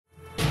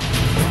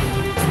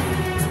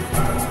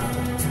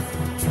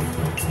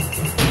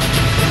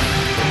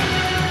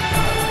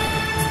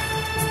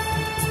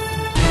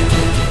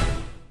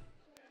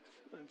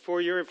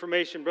For your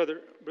information,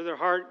 Brother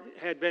Hart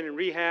had been in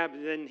rehab,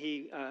 and then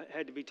he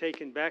had to be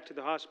taken back to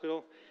the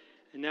hospital.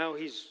 And now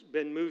he's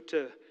been moved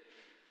to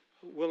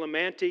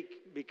Willimantic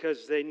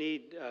because they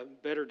need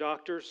better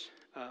doctors,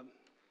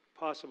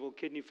 possible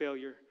kidney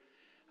failure,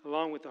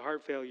 along with the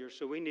heart failure.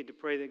 So we need to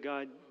pray that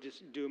God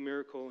just do a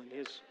miracle in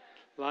his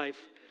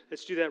life.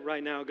 Let's do that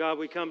right now. God,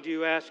 we come to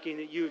you asking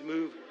that you would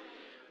move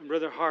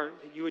Brother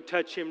Hart, that you would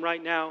touch him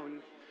right now, and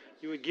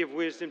you would give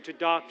wisdom to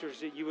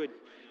doctors, that you would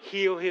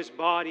heal his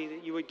body,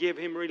 that you would give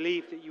him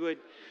relief, that you would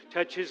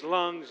touch his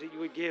lungs, that you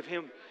would give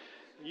him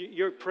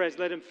your presence.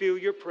 Let him feel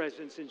your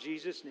presence in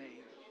Jesus'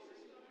 name.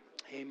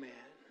 Amen.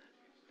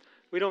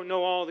 We don't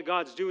know all that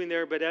God's doing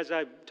there, but as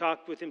I've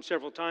talked with him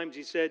several times,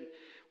 he said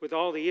with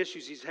all the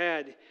issues he's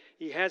had,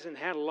 he hasn't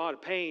had a lot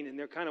of pain, and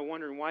they're kind of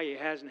wondering why he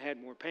hasn't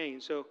had more pain.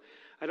 So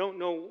I don't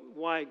know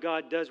why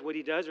God does what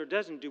he does or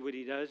doesn't do what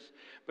he does,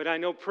 but I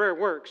know prayer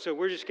works, so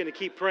we're just going to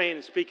keep praying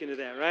and speaking to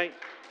that, right?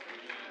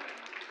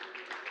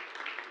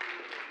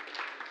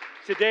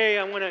 Today,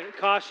 I want to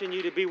caution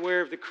you to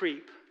beware of the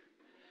creep.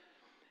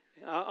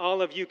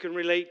 All of you can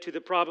relate to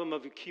the problem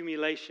of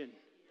accumulation.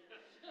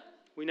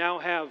 We now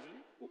have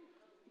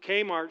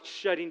Kmart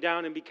shutting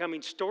down and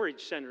becoming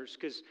storage centers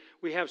because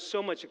we have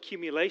so much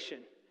accumulation.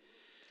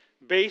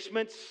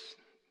 Basements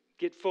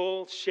get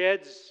full,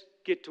 sheds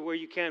get to where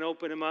you can't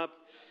open them up.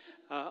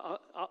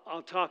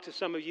 I'll talk to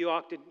some of you,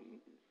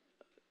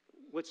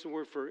 what's the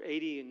word for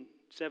 80 and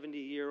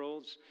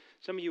 70-year-olds?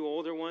 Some of you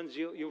older ones,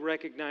 you'll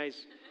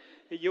recognize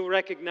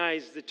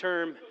the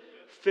term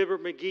Fibber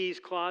McGee's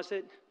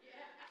closet.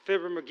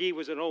 Fibber McGee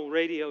was an old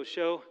radio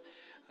show,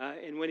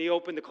 and when he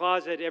opened the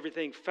closet,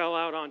 everything fell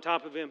out on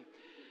top of him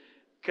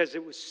because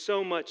it was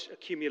so much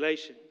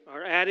accumulation.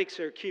 Our attics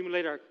are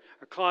accumulated, our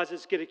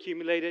closets get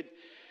accumulated.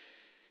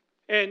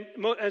 And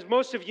as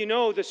most of you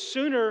know, the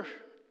sooner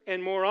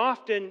and more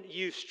often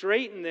you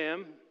straighten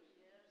them,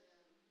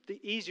 the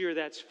easier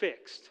that's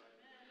fixed.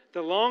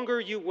 The longer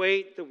you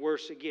wait, the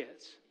worse it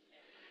gets.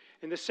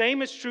 And the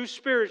same is true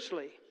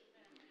spiritually.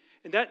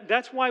 And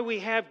that's why we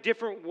have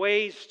different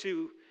ways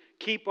to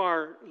keep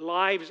our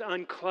lives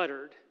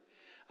uncluttered.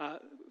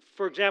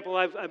 For example,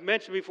 I've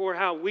mentioned before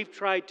how we've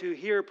tried to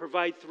here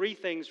provide 3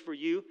 things for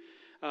you.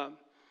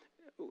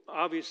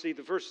 Obviously,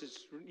 the first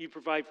is you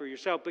provide for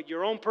yourself, but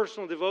your own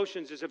personal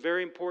devotions is a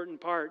very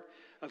important part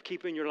of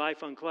keeping your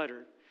life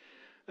uncluttered.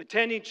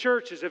 Attending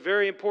church is a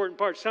very important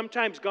part.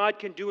 Sometimes God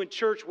can do in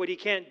church what he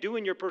can't do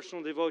in your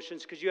personal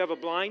devotions because you have a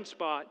blind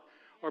spot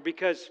or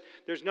because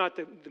there's not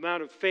the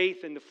amount of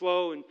faith and the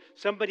flow, and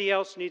somebody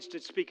else needs to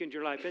speak into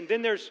your life. And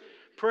then there's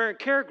prayer and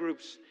care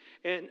groups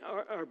and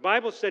our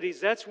Bible studies.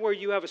 That's where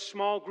you have a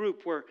small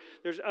group where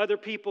there's other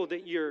people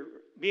that you're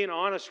being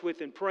honest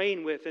with and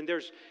praying with. And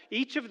there's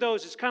each of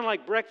those is kind of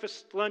like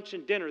breakfast, lunch,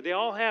 and dinner. They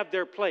all have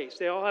their place.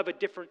 They all have a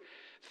different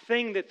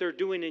thing that they're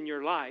doing in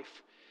your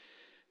life.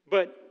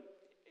 But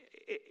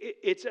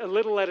it's a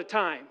little at a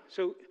time.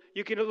 So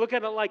you can look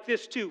at it like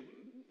this too.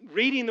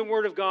 Reading the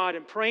Word of God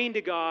and praying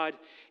to God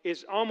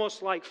is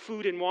almost like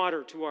food and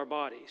water to our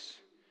bodies.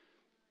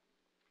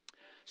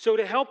 So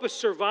to help us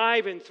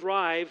survive and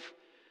thrive,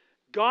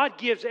 God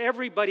gives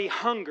everybody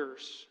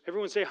hungers.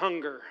 Everyone say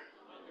hunger.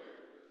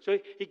 So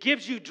he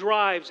gives you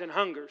drives and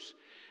hungers.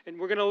 And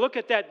we're going to look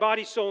at that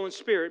body, soul, and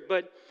spirit.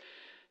 But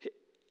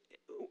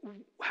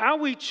how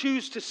we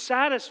choose to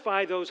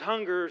satisfy those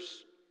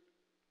hungers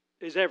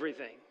is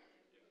everything.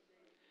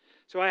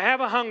 So I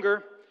have a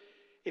hunger.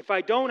 If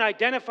I don't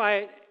identify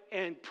it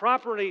and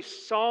properly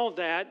solve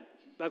that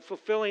by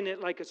fulfilling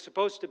it like it's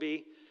supposed to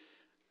be,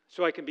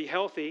 so I can be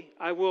healthy,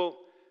 I will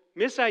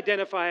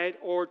misidentify it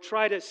or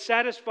try to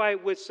satisfy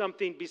it with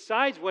something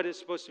besides what it's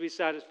supposed to be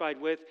satisfied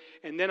with,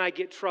 and then I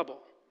get trouble.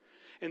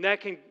 And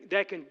that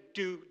can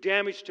do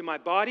damage to my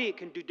body. It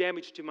can do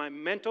damage to my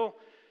mental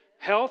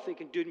health. It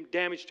can do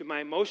damage to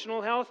my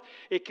emotional health.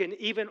 It can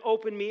even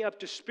open me up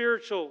to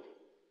spiritual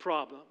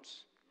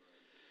problems.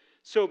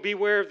 So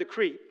beware of the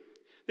creep.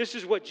 This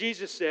is what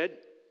Jesus said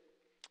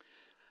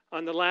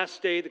on the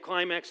last day, the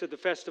climax of the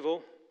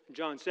festival,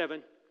 John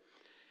 7.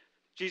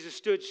 Jesus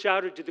stood,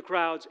 shouted to the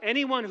crowds,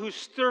 "Anyone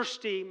who's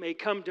thirsty may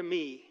come to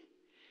me.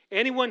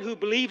 Anyone who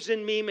believes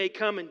in me may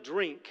come and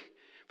drink.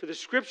 For the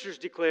scriptures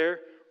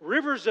declare,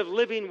 rivers of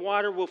living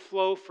water will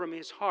flow from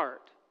his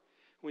heart."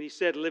 When he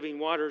said living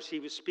waters, he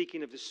was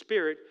speaking of the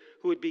Spirit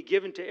who would be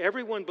given to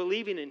everyone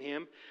believing in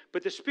him.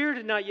 But the Spirit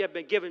had not yet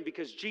been given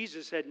because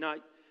Jesus had not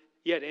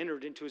yet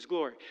entered into his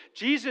glory.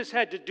 Jesus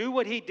had to do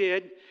what he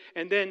did,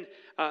 and then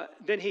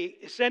he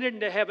ascended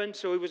into heaven,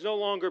 so he was no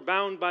longer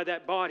bound by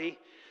that body,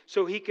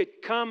 so he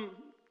could come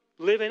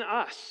live in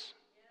us.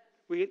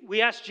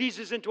 We ask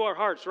Jesus into our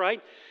hearts,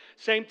 right?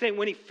 Same thing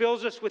when he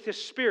fills us with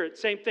his Spirit.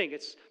 Same thing.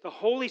 It's the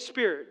Holy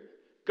Spirit,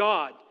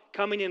 God,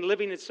 coming and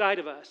living inside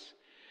of us.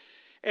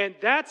 And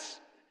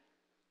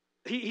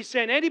he's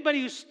saying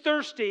anybody who's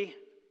thirsty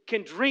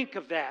can drink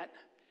of that.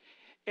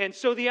 And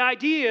so the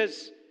idea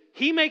is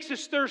he makes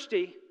us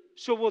thirsty,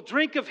 so we'll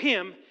drink of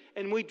him,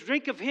 and we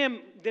drink of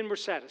him, then we're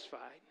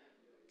satisfied.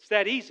 It's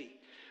that easy.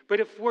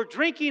 But if we're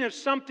drinking of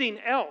something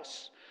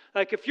else,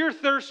 Like if you're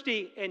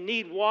thirsty and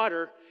need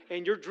water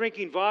and you're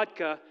drinking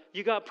vodka,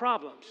 you got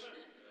problems,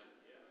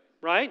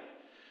 right?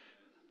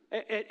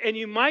 And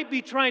you might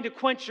be trying to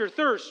quench your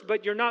thirst,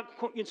 but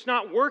it's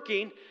not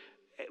working.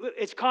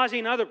 It's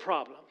causing other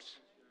problems.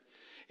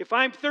 If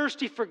I'm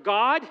thirsty for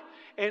God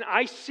and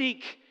I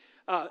seek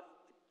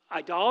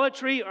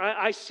idolatry, or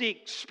I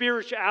seek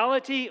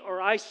spirituality,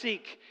 or I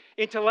seek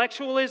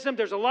intellectualism,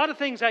 there's a lot of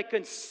things I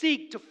can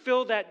seek to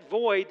fill that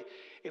void.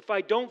 If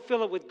I don't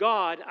fill it with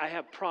God, I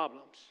have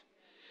problems.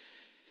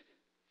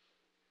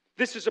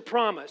 This is a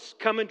promise.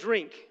 Come and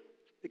drink.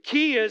 The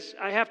key is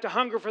I have to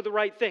hunger for the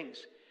right things.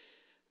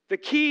 The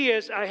key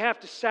is I have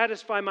to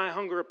satisfy my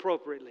hunger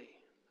appropriately.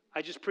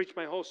 I just preached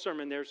my whole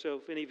sermon there, so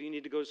if any of you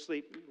need to go to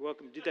sleep, you're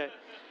welcome to do that.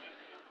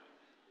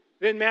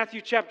 Then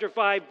Matthew chapter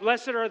 5,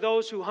 blessed are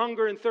those who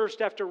hunger and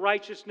thirst after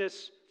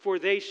righteousness, for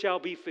they shall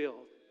be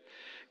filled.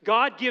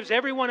 God gives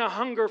everyone a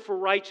hunger for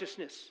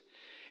righteousness.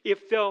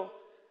 If they'll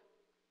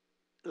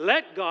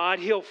let God,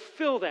 He'll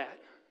fill that.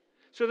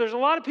 So there's a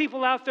lot of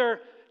people out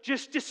there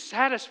just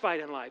dissatisfied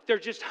in life. They're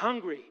just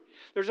hungry.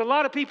 There's a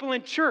lot of people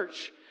in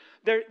church.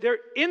 They're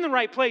in the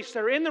right place.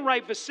 They're in the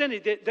right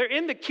vicinity. They're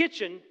in the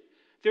kitchen.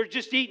 They're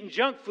just eating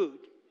junk food.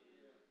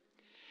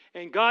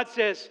 And God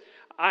says,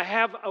 I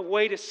have a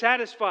way to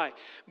satisfy.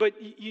 But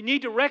you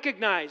need to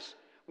recognize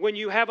when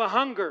you have a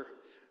hunger,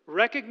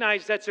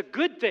 recognize that's a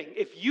good thing.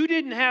 If you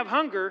didn't have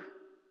hunger,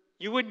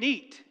 you wouldn't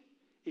eat.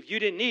 If you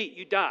didn't eat,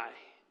 you die.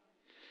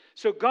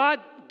 So God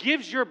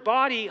gives your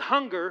body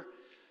hunger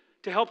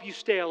to help you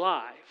stay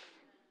alive.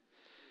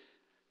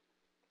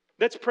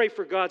 Let's pray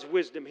for God's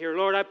wisdom here.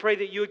 Lord, I pray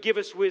that you would give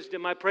us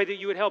wisdom. I pray that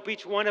you would help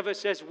each one of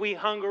us as we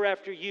hunger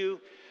after you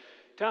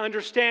to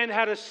understand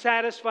how to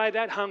satisfy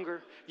that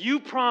hunger. You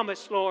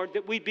promised, Lord,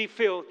 that we'd be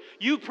filled.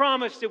 You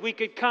promised that we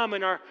could come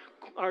and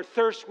our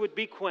thirst would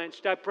be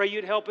quenched. I pray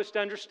you'd help us to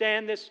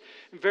understand this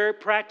in very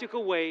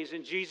practical ways.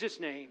 In Jesus'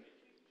 name,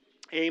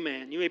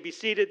 amen. You may be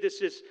seated.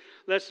 This is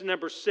lesson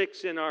number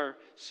 6 in our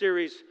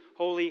series,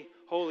 Holy,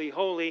 Holy,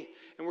 Holy.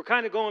 And we're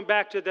kind of going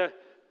back to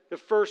the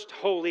first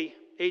holy,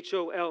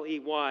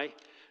 H-O-L-E-Y,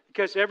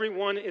 because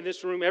everyone in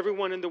this room,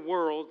 everyone in the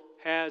world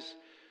has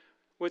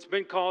what's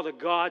been called a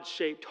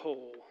God-shaped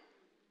hole.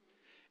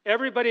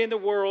 Everybody in the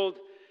world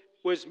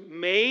was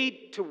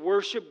made to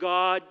worship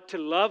God, to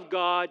love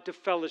God, to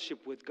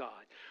fellowship with God.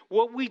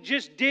 What we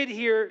just did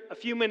here a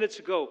few minutes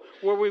ago,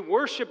 where we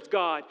worshiped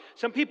God,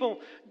 some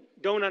people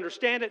don't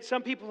understand it.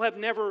 Some people have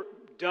never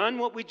done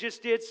what we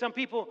just did. Some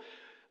people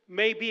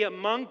may be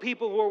among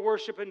people who are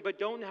worshiping but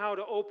don't know how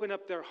to open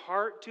up their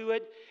heart to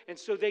it, and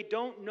so they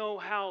don't know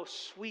how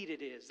sweet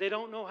it is. They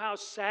don't know how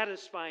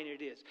satisfying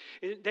it is.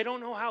 They don't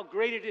know how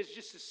great it is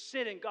just to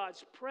sit in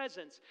God's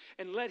presence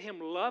and let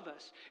Him love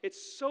us.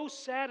 It's so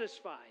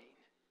satisfying.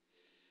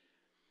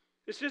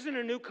 This isn't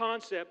a new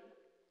concept,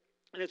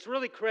 and it's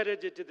really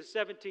credited to the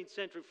 17th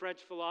century French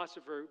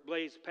philosopher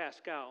Blaise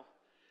Pascal.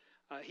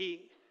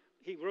 He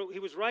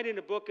was writing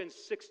a book in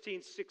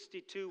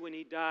 1662 when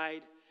he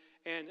died.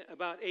 And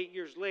about 8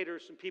 years later,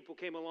 some people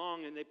came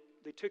along and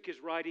they took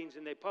his writings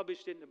and they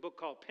published it in a book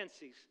called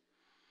Pensives.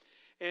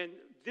 And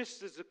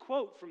this is a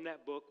quote from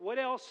that book. What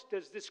else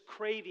does this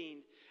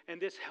craving and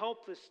this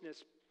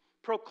helplessness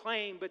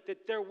proclaim but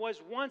that there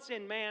was once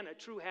in man a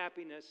true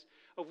happiness,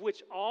 of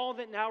which all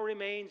that now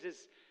remains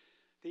is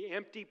the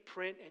empty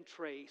print and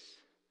trace.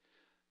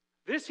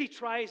 This he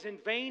tries in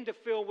vain to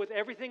fill with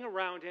everything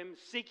around him,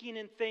 seeking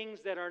in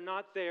things that are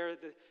not there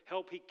the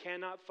help he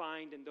cannot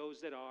find in those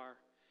that are.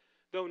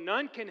 Though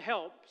none can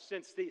help,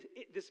 since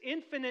this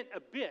infinite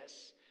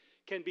abyss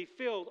can be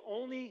filled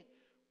only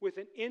with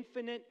an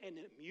infinite and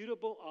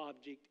immutable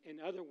object, in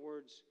other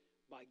words,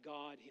 by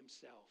God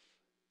Himself.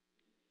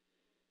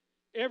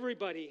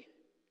 Everybody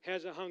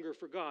has a hunger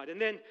for God. And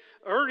then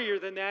earlier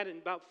than that, in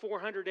about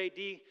 400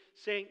 AD,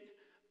 St.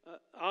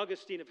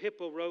 Augustine of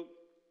Hippo wrote,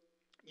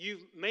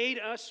 "You've made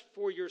us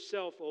for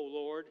yourself, O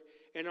Lord,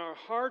 and our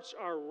hearts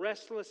are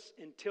restless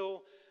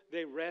until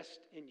they rest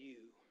in you."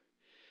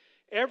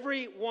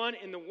 Everyone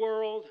in the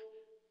world,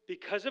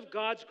 because of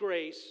God's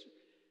grace,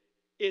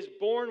 is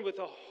born with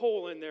a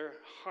hole in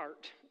their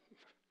heart,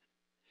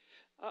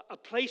 a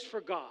place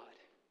for God.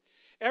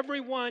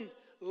 Everyone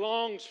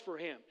longs for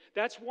Him.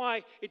 That's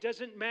why it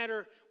doesn't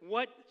matter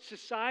what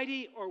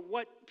society or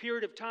what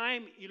period of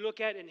time you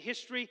look at in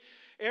history,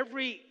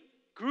 every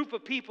group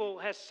of people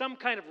has some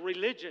kind of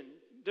religion.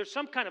 There's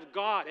some kind of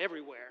God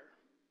everywhere.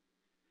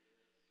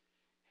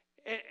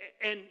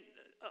 And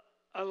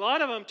a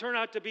lot of them turn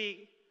out to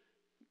be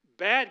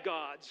bad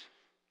gods,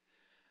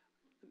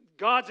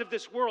 gods of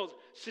this world,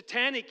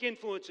 satanic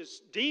influences,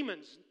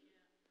 demons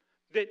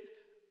that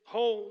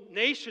whole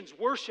nations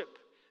worship.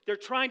 They're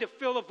trying to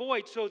fill a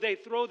void, so they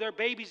throw their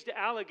babies to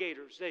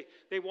alligators.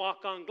 They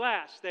walk on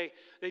glass. They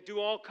do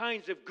all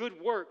kinds of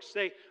good works.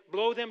 They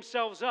blow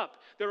themselves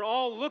up. They're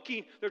all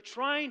looking, they're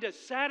trying to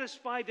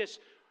satisfy this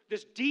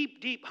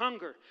deep, deep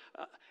hunger.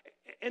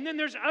 And then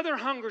there's other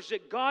hungers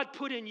that God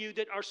put in you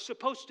that are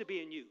supposed to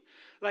be in you.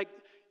 Like,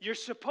 you're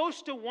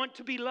supposed to want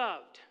to be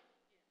loved.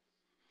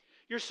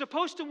 You're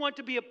supposed to want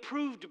to be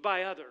approved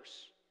by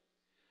others.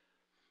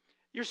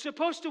 You're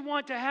supposed to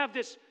want to have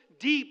this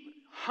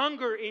deep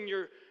hunger in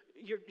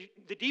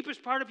the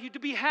deepest part of you to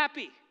be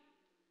happy.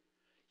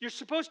 You're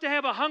supposed to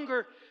have a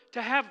hunger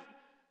to have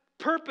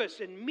purpose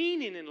and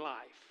meaning in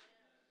life.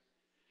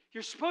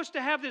 You're supposed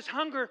to have this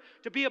hunger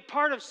to be a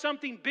part of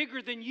something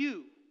bigger than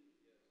you.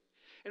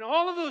 And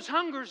all of those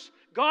hungers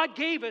God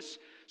gave us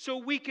so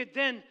we could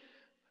then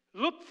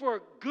look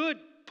for good,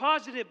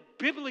 positive,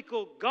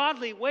 biblical,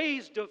 godly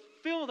ways to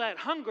fill that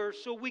hunger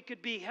so we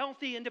could be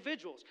healthy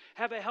individuals.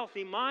 Have a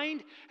healthy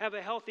mind, have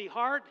a healthy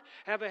heart,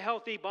 have a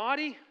healthy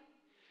body.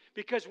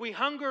 Because we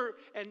hunger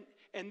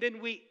and then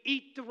we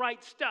eat the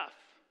right stuff.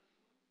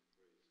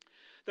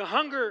 The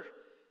hunger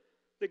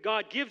that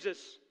God gives us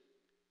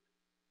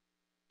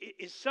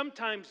is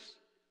sometimes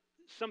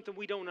something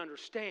we don't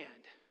understand.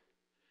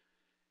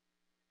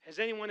 Has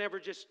anyone ever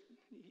just,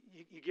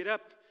 you get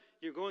up,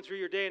 you're going through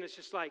your day, and it's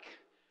just like,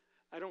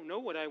 I don't know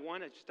what I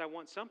want, it's just I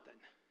want something.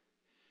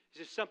 It's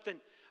just something,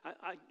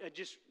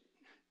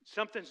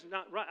 something's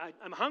not right.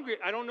 I'm hungry,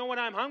 I don't know what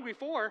I'm hungry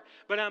for,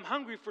 but I'm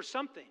hungry for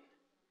something.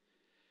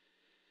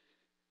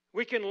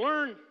 We can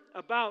learn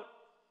about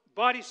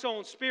body, soul,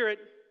 and spirit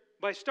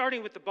by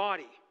starting with the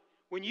body.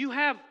 When you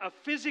have a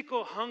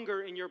physical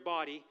hunger in your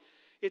body,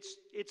 it's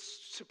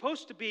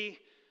supposed to be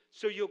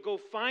so you'll go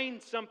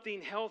find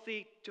something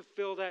healthy to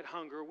fill that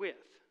hunger with,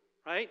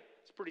 right?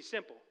 It's pretty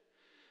simple.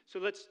 So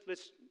let's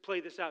play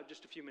this out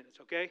just a few minutes,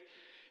 okay?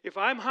 If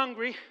I'm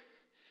hungry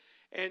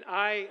and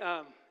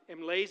I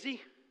am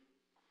lazy,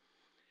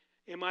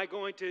 am I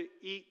going to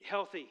eat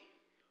healthy?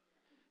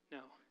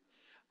 No.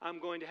 I'm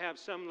going to have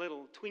some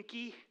little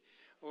Twinkie,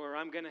 or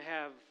I'm going to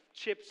have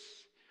chips,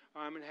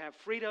 or I'm going to have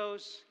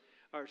Fritos,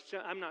 or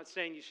I'm not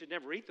saying you should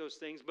never eat those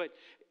things, but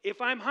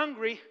if I'm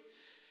hungry,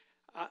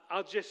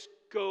 I'll just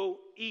go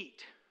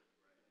eat.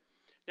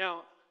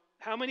 Now,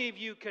 how many of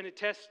you can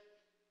attest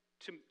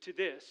to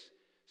this?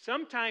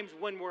 Sometimes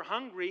when we're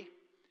hungry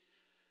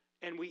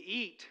and we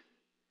eat,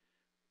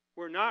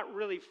 we're not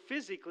really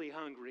physically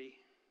hungry.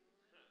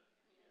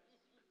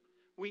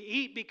 We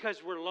eat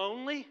because we're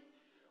lonely.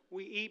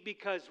 We eat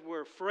because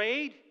we're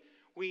afraid.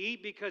 We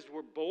eat because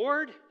we're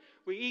bored.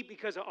 We eat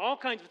because of all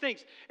kinds of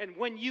things. And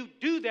when you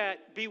do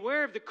that,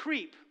 beware of the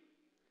creep.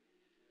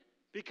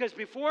 Because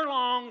before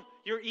long,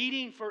 you're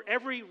eating for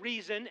every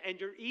reason, and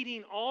you're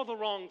eating all the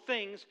wrong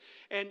things,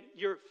 and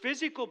your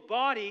physical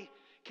body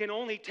can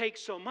only take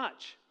so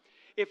much.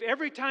 If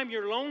every time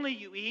you're lonely,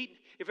 you eat,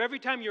 if every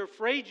time you're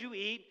afraid, you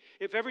eat,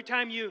 if every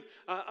time you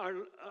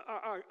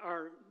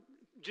are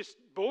just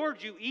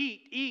bored, you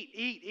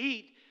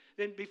eat,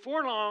 then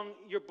before long,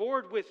 you're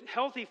bored with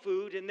healthy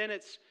food, and then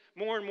it's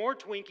more and more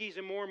Twinkies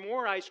and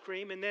more ice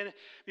cream, and then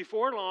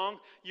before long,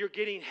 you're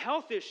getting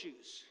health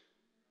issues.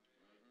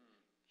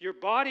 Your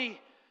body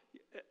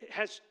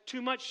has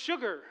too much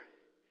sugar,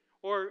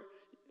 or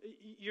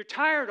you're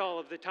tired all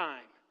of the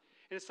time.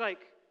 And it's like,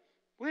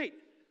 wait,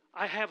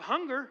 I have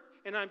hunger,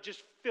 and I'm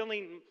just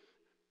filling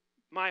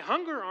my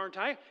hunger, aren't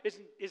I?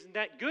 Isn't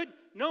that good?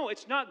 No,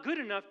 it's not good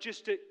enough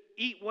just to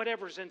eat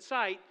whatever's in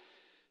sight.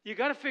 You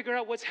got to figure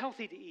out what's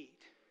healthy to eat.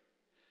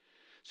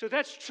 So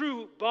that's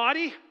true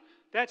body,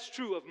 that's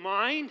true of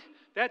mind,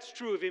 that's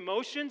true of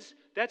emotions,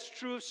 that's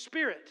true of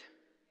spirit.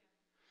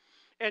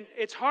 And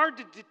it's hard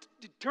to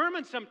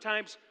determine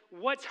sometimes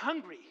what's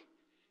hungry.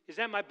 Is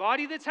that my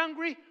body that's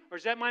hungry, or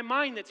is that my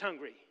mind that's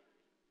hungry?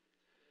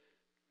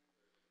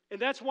 And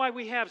that's why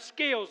we have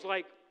scales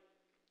like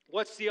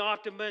what's the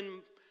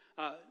optimum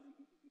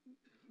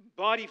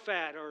body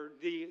fat, or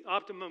the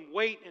optimum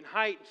weight and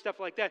height and stuff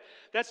like that.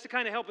 That's to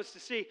kind of help us to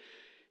see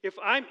if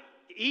I'm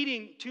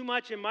eating too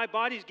much and my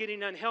body's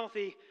getting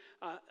unhealthy,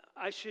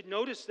 I should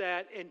notice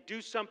that and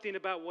do something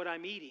about what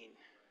I'm eating.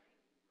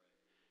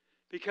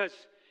 Because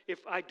if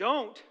I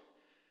don't,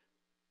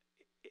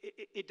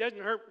 it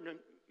doesn't hurt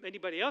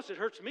anybody else, it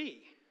hurts me.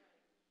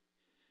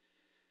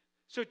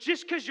 So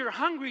just because you're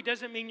hungry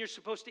doesn't mean you're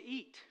supposed to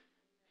eat.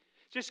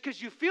 Just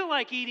because you feel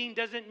like eating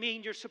doesn't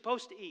mean you're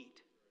supposed to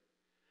eat.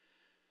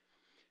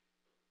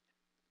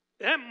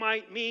 That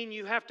might mean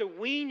you have to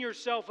wean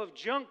yourself of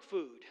junk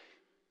food.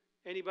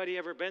 Anybody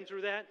ever been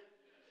through that?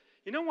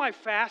 You know why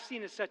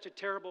fasting is such a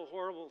terrible,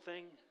 horrible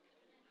thing?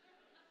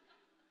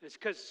 It's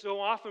because so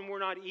often we're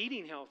not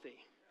eating healthy.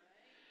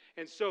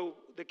 And so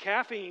the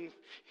caffeine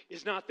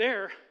is not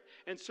there.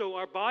 And so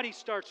our body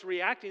starts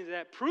reacting to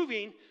that,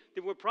 proving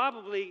that we're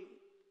probably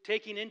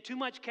taking in too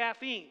much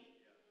caffeine.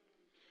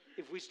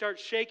 If we start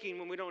shaking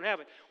when we don't have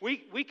it.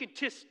 We can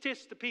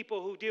tisk the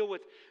people who deal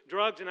with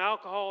drugs and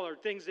alcohol or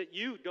things that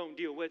you don't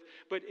deal with.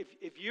 But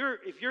if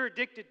you're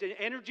addicted to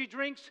energy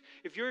drinks,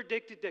 if you're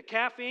addicted to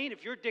caffeine,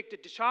 if you're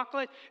addicted to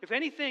chocolate, if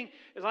anything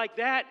like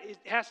that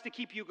has to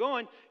keep you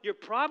going, you're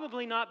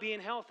probably not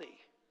being healthy.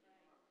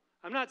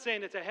 I'm not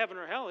saying it's a heaven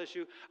or hell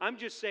issue. I'm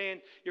just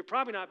saying you're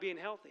probably not being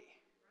healthy.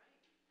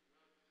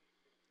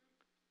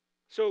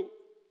 So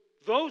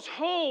those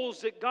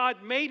holes that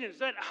God made in us,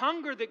 that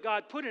hunger that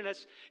God put in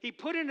us, He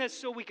put in us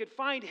so we could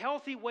find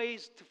healthy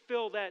ways to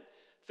fill that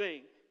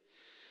thing.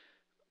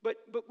 But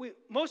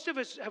most of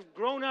us have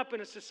grown up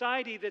in a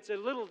society that's a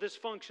little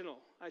dysfunctional.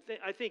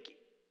 I think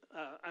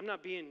I'm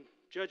not being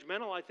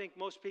judgmental. I think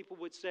most people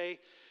would say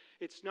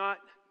it's not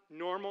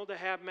normal to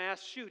have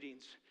mass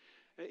shootings.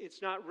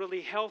 It's not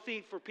really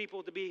healthy for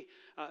people to be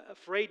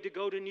afraid to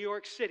go to New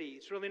York City.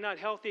 It's really not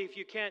healthy if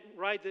you can't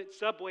ride the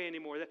subway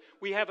anymore.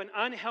 We have an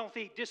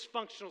unhealthy,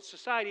 dysfunctional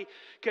society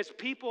because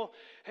people,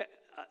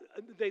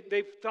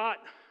 they've thought,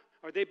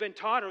 or they've been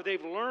taught, or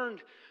they've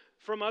learned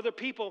from other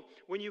people,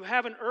 when you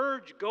have an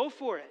urge, go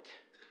for it.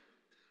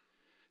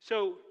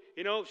 So,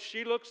 if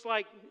she looks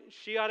like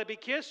she ought to be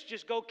kissed,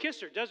 just go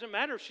kiss her. Doesn't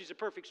matter if she's a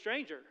perfect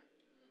stranger.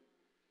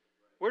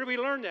 Where do we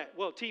learn that?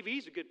 Well,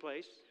 TV's a good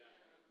place.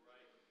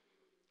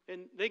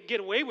 And they can get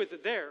away with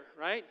it there,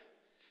 right?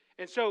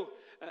 And so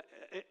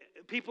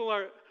people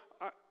are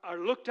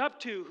looked up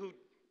to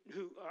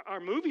who are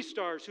movie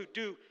stars who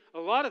do a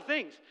lot of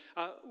things.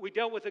 We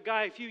dealt with a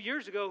guy a few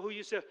years ago who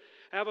used to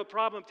have a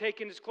problem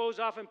taking his clothes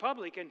off in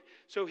public, and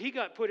so he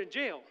got put in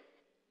jail.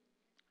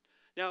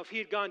 Now, if he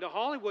had gone to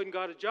Hollywood and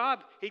got a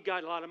job, he'd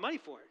got a lot of money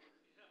for it.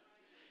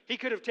 He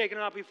could have taken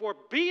it off before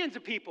billions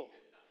of people.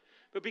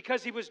 But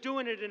because he was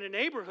doing it in a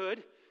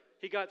neighborhood,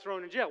 he got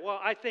thrown in jail. Well,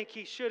 I think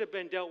he should have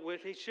been dealt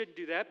with. He shouldn't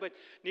do that, but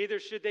neither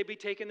should they be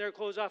taking their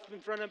clothes off in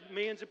front of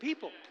millions of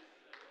people.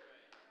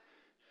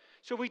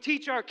 So we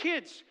teach our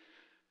kids,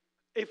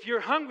 if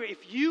you're hungry,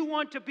 if you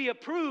want to be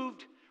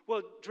approved,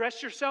 well,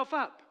 dress yourself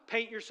up,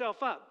 paint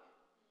yourself up,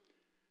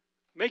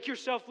 make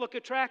yourself look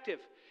attractive.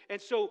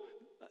 And so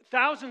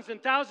thousands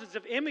and thousands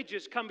of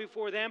images come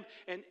before them,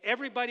 and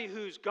everybody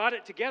who's got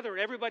it together,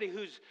 everybody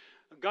who's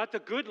got the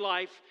good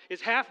life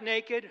is half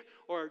naked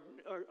or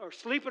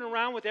sleeping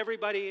around with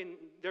everybody and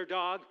their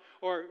dog,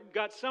 or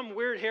got some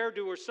weird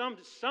hairdo or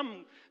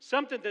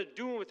something they're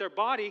doing with their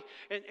body.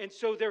 And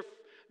so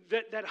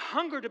that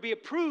hunger to be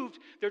approved,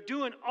 they're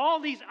doing all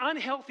these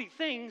unhealthy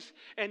things,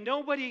 and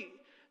nobody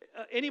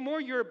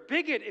anymore, you're a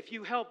bigot if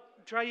you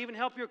try to even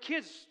help your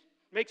kids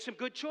make some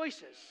good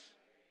choices.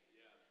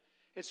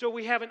 And so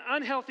we have an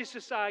unhealthy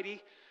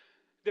society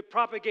that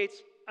propagates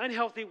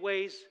unhealthy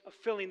ways of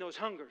filling those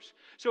hungers.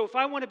 So if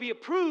I want to be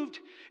approved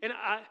and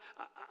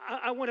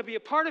I want to be a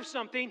part of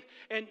something,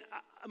 and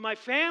my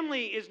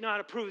family is not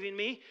approving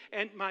me,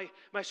 and my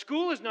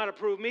school is not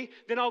approving me,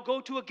 then I'll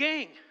go to a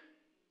gang.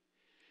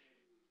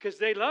 Because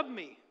they love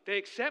me. They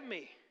accept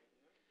me.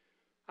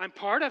 I'm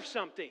part of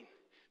something.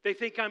 They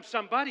think I'm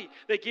somebody.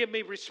 They give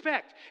me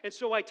respect. And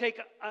so I take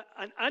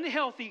an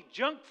unhealthy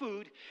junk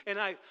food, and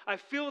I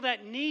feel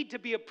that need to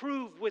be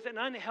approved with an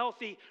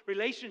unhealthy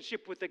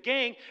relationship with the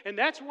gang, and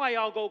that's why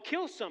I'll go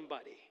kill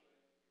somebody.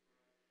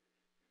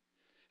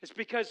 It's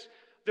because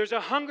there's a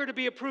hunger to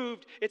be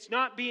approved. It's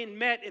not being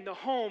met in the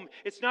home.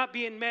 It's not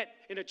being met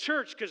in a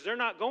church because they're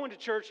not going to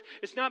church.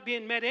 It's not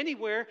being met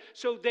anywhere,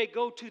 so they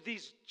go to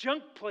these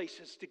junk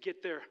places to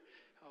get their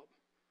help.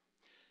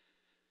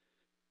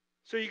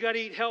 So you got to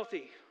eat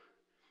healthy.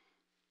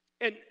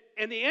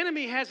 And the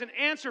enemy has an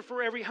answer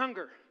for every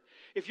hunger.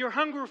 If you're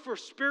hungry for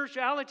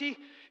spirituality,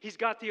 he's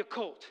got the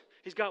occult.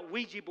 He's got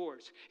Ouija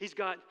boards. He's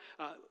got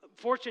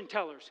fortune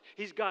tellers.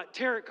 He's got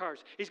tarot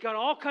cards. He's got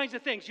all kinds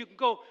of things. You can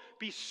go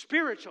be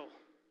spiritual.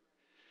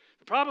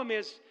 The problem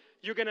is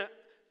you're gonna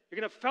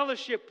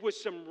fellowship with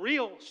some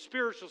real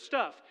spiritual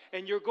stuff,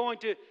 and you're going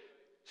to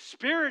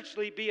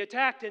spiritually be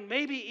attacked and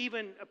maybe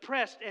even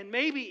oppressed and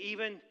maybe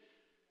even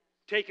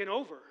taken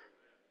over.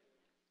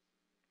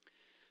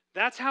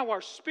 That's how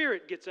our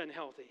spirit gets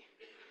unhealthy.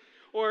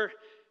 Or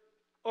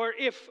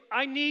if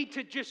I need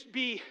to just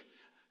be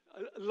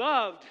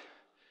loved,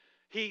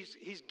 he's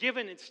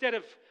given, instead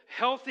of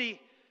healthy,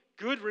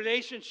 good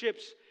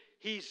relationships,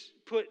 he's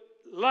put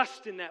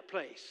lust in that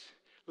place.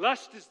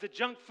 Lust is the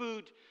junk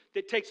food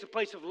that takes the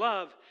place of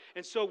love.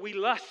 And so we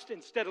lust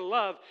instead of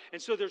love.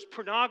 And so there's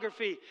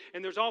pornography,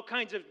 and there's all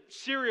kinds of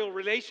serial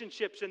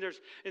relationships, and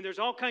there's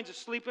all kinds of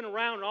sleeping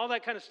around and all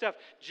that kind of stuff.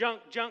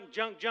 Junk.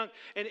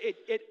 And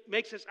it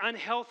makes us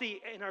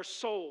unhealthy in our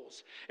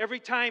souls. Every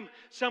time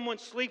someone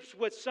sleeps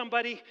with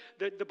somebody,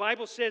 the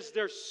Bible says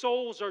their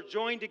souls are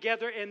joined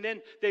together and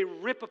then they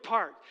rip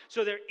apart.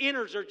 So their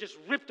innards are just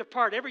ripped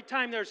apart. Every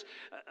time there's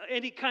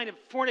any kind of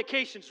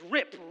fornications,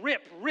 rip.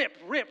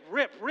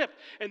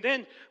 And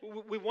then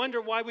we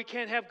wonder why we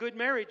can't have good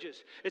marriages.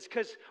 It's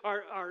because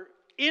our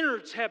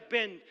innards have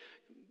been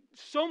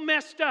so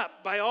messed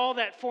up by all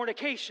that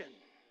fornication.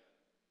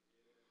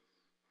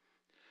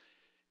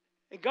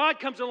 And God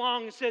comes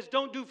along and says,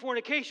 don't do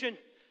fornication,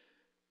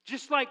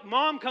 just like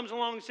mom comes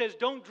along and says,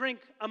 don't drink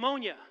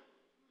ammonia.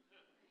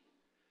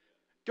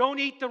 Don't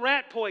eat the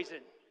rat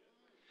poison.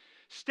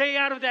 Stay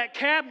out of that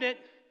cabinet.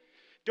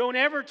 Don't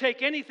ever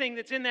take anything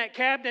that's in that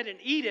cabinet and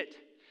eat it.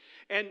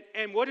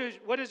 And what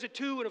does a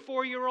 2 and a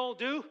 4-year-old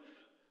do?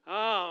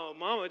 Oh,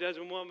 Mama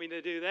doesn't want me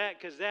to do that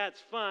because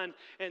that's fun.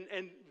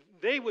 And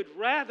they would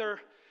rather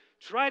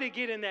try to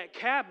get in that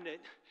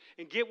cabinet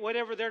and get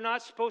whatever they're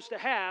not supposed to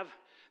have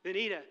than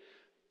eat a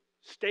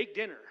steak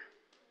dinner.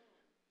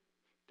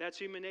 That's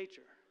human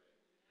nature.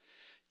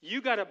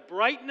 You got to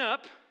brighten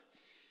up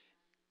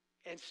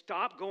and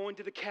stop going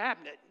to the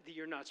cabinet that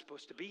you're not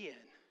supposed to be in.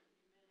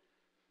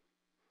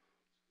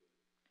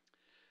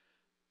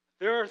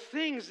 There are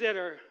things that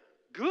are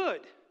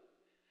good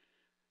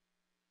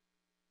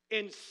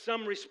in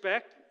some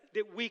respect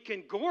that we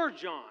can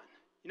gorge on.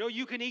 You know,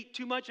 you can eat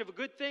too much of a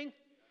good thing.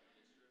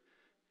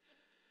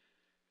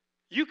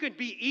 You could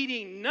be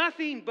eating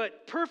nothing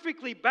but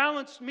perfectly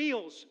balanced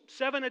meals,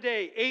 7 a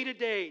day, 8 a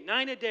day,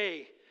 9 a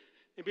day.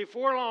 And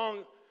before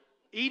long,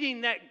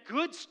 eating that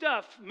good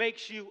stuff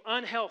makes you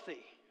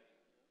unhealthy.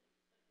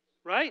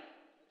 Right?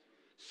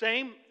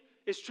 Same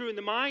is true in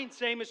the mind,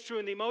 same is true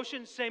in the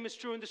emotions, same is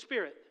true in the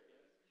spirit.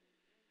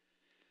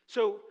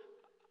 So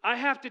I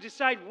have to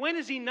decide, when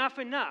is enough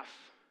enough?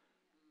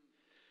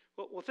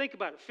 Well, think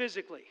about it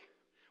physically.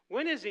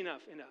 When is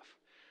enough enough?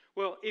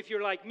 Well, if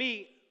you're like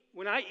me,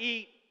 when I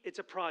eat, it's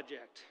a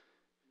project.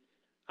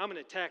 I'm going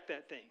to attack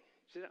that thing.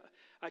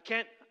 I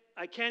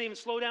can't even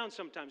slow down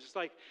sometimes. It's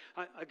like,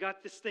 I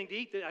got this thing to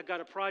eat, I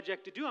got a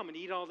project to do. I'm going to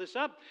eat all this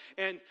up.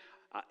 And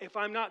if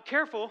I'm not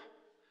careful,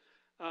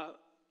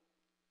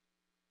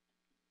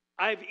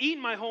 I've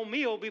eaten my whole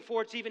meal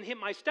before it's even hit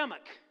my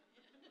stomach.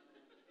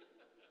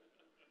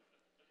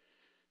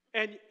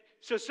 And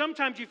so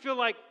sometimes you feel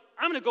like,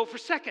 I'm going to go for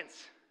seconds.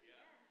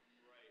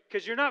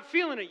 Because you're not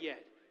feeling it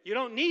yet. You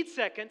don't need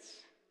seconds,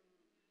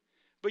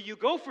 but you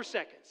go for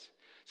seconds.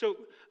 So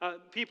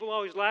people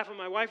always laugh at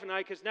my wife and I,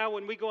 because now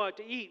when we go out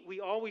to eat,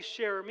 we always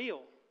share a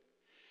meal.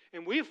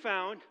 And we've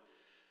found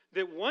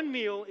that one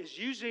meal is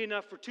usually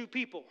enough for 2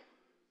 people.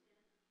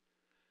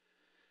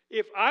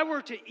 If I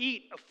were to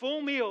eat a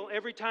full meal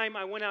every time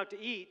I went out to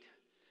eat,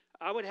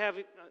 I would have,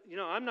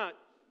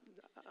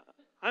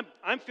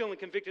 I'm feeling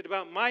convicted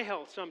about my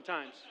health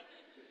sometimes.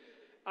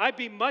 I'd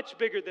be much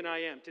bigger than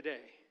I am today.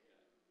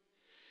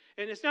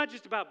 And it's not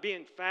just about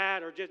being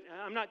fat or just,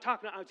 I'm not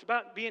talking, it's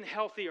about being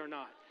healthy or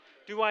not.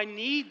 Do I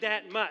need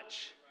that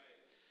much?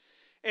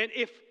 And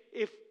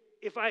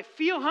if I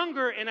feel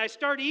hunger and I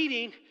start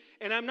eating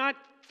and I'm not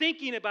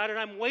thinking about it,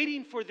 I'm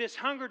waiting for this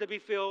hunger to be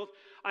filled,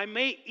 I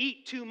may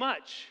eat too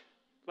much.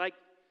 Like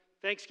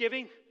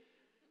Thanksgiving.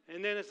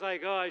 And then it's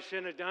like, oh, I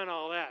shouldn't have done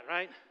all that,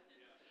 right?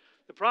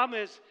 The problem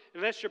is,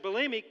 unless you're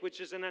bulimic, which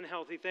is an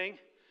unhealthy thing,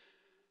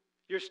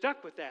 you're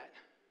stuck with that.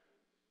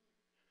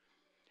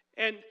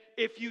 And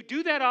if you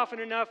do that often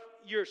enough,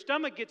 your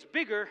stomach gets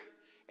bigger,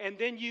 and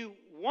then you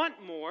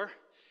want more,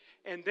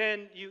 and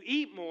then you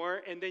eat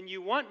more, and then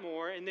you want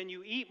more, and then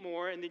you eat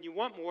more, and then you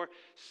want more.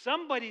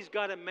 Somebody's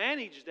got to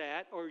manage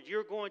that, or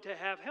you're going to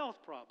have health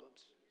problems.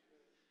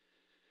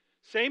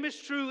 Same is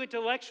true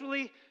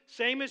intellectually,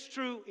 same is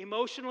true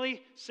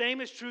emotionally,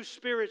 same is true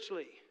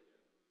spiritually.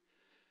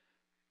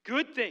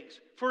 Good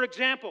things. For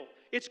example,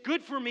 it's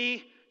good for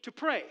me to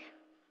pray.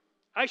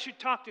 I should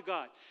talk to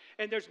God.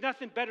 And there's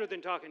nothing better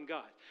than talking to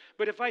God.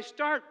 But if I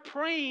start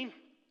praying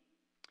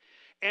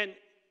and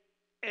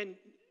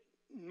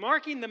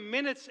marking the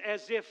minutes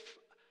as if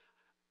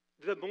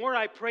the more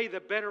I pray, the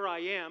better I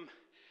am,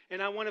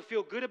 and I want to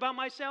feel good about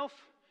myself,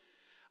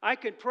 I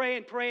can pray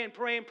and pray and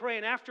pray and pray,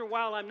 and after a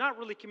while, I'm not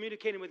really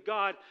communicating with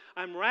God.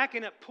 I'm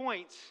racking up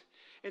points.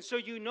 And so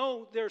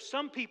there are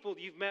some people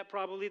you've met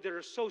probably that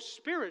are so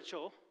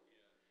spiritual.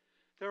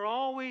 They're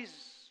always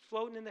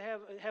floating in the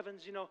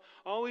heavens,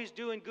 always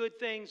doing good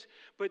things,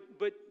 but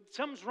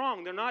something's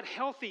wrong. They're not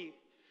healthy.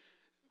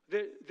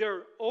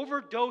 They're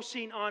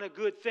overdosing on a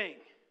good thing.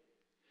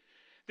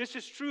 This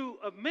is true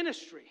of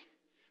ministry.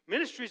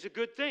 Ministry is a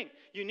good thing.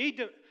 You need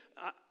to,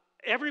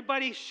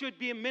 everybody should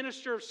be a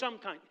minister of some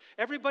kind.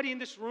 Everybody in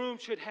this room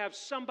should have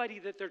somebody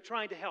that they're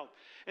trying to help.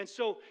 And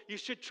so you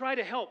should try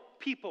to help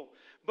people.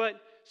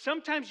 But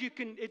sometimes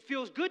it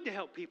feels good to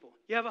help people.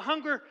 You have a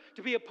hunger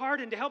to be a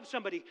part and to help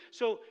somebody.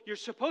 So you're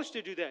supposed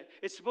to do that.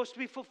 It's supposed to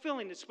be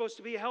fulfilling. It's supposed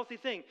to be a healthy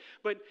thing.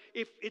 But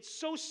if it's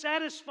so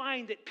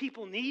satisfying that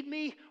people need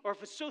me, or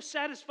if it's so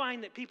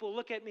satisfying that people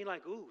look at me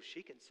like, ooh,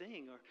 she can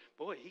sing, or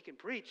boy, he can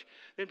preach,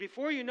 then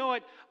before you know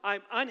it,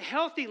 I'm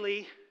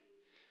unhealthily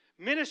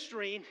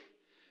ministering,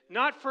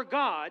 not for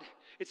God.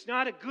 It's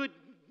not a good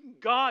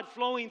God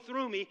flowing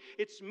through me.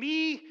 It's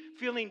me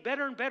feeling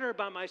better and better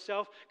about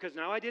myself, because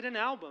now I did an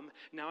album.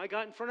 Now I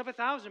got in front of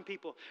 1,000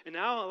 people. And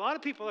now a lot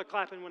of people are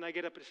clapping when I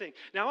get up and sing.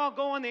 Now I'll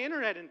go on the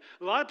internet and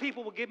a lot of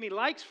people will give me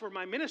likes for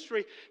my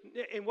ministry.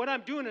 And what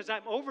I'm doing is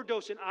I'm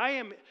overdosing. I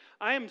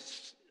am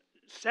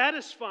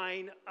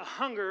satisfying a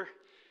hunger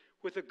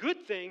with a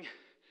good thing,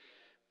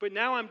 but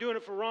now I'm doing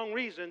it for wrong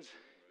reasons.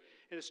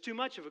 And it's too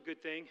much of a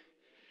good thing.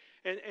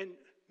 And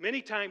many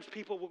times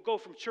people will go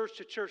from church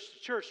to church to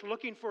church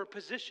looking for a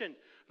position,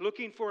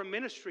 looking for a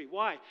ministry.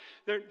 Why?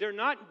 They're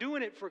not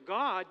doing it for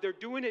God. They're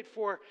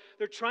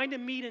trying to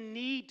meet a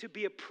need to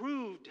be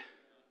approved.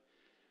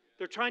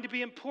 They're trying to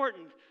be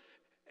important.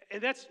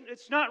 And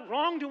it's not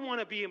wrong to want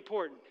to be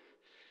important.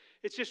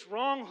 It's just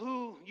wrong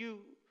who you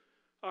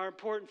are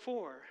important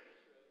for.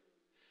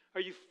 Are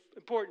you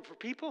important for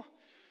people,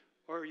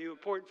 or are you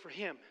important for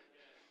Him?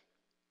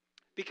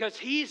 Because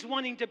He's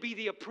wanting to be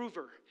the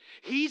approver.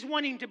 He's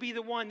wanting to be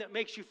the one that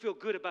makes you feel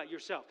good about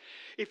yourself.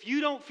 If you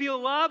don't feel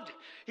loved,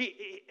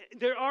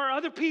 there are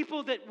other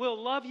people that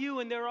will love you,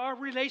 and there are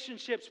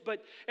relationships,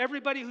 but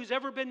everybody who's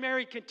ever been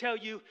married can tell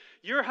you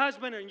your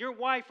husband and your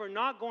wife are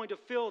not going to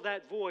fill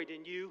that void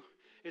in you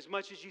as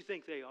much as you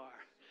think they are.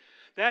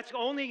 That's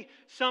only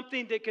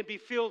something that can be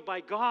filled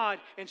by God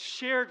and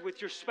shared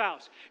with your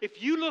spouse.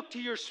 If you look to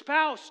your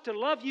spouse to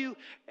love you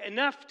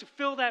enough to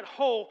fill that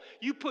hole,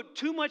 you put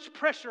too much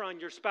pressure on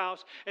your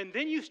spouse, and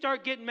then you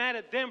start getting mad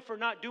at them for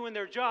not doing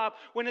their job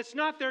when it's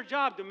not their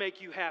job to make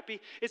you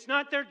happy. It's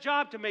not their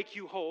job to make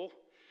you whole.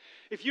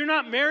 If you're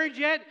not married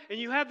yet and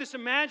you have this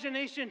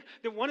imagination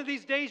that one of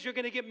these days you're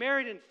going to get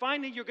married and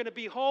finally you're going to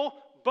be whole,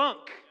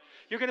 bunk.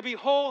 You're going to be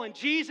whole in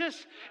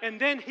Jesus, and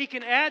then He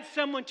can add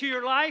someone to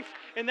your life,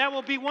 and that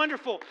will be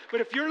wonderful.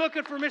 But if you're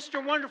looking for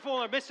Mr. Wonderful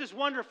or Mrs.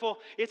 Wonderful,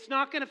 it's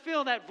not going to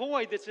fill that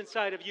void that's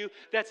inside of you.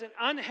 That's an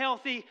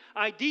unhealthy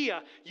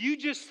idea. You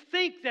just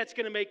think that's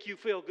going to make you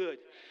feel good.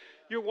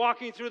 You're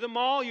walking through the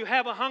mall, you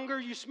have a hunger,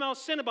 you smell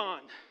Cinnabon.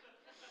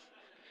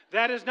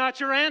 That is not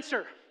your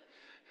answer.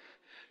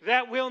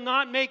 That will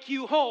not make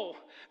you whole.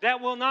 That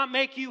will not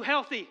make you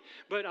healthy.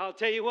 But I'll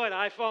tell you what,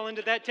 I fall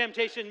into that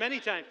temptation many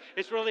times.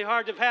 It's really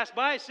hard to pass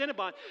by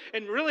Cinnabon.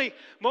 And really,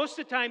 most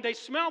of the time, they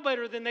smell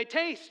better than they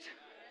taste.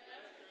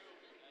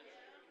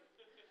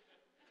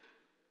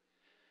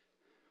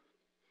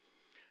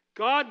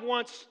 God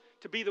wants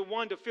to be the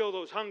one to fill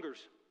those hungers.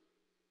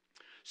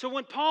 So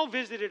when Paul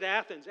visited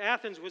Athens,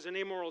 Athens was an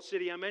immoral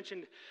city. I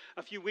mentioned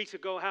a few weeks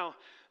ago how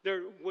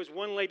there was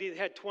one lady that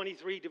had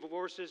 23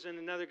 divorces and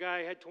another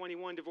guy had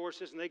 21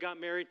 divorces, and they got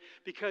married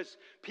because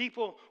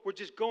people were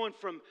just going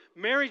from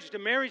marriage to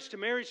marriage to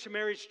marriage to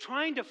marriage,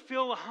 trying to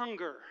fill a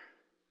hunger.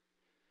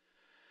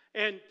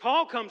 And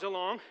Paul comes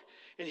along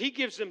and he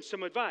gives them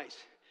some advice.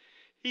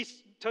 He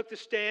took the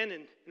stand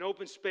in an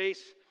open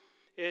space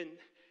and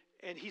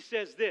he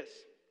says this: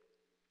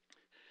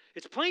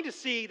 "It's plain to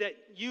see that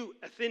you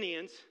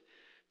Athenians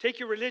take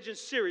your religion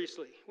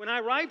seriously. When I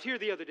arrived here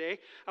the other day,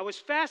 I was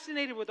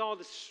fascinated with all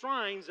the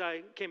shrines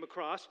I came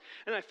across,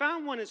 and I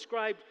found one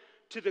inscribed,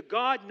 'To the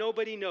God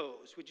nobody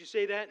knows.'" Would you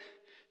say that?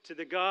 To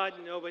the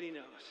God nobody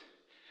knows.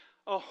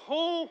 A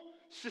whole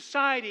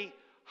society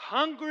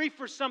hungry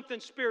for something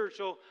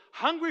spiritual,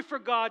 hungry for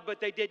God, but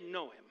they didn't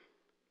know Him.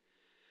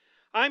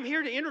 I'm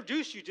here to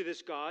introduce you to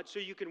this God so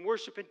you can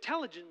worship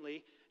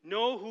intelligently,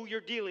 know who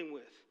you're dealing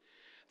with.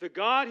 The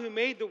God who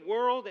made the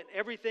world and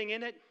everything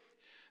in it.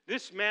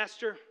 This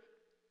master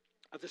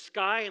of the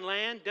sky and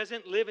land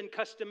doesn't live in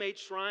custom-made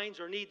shrines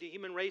or need the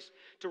human race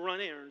to run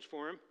errands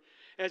for Him,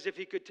 as if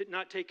He could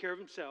not take care of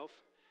Himself.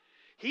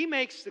 He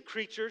makes the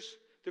creatures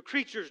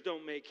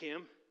don't make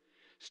Him.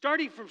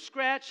 Starting from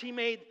scratch, He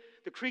made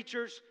the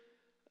creatures,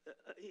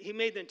 He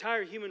made the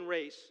entire human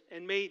race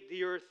and made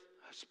the earth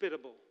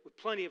hospitable with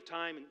plenty of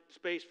time and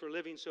space for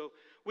living so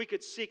we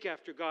could seek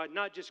after God,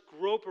 not just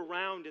grope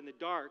around in the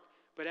dark,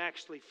 but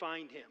actually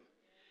find Him.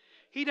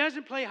 He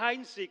doesn't play hide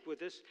and seek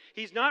with us.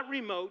 He's not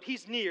remote.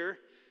 He's near.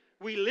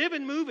 We live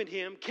and move in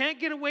Him, can't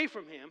get away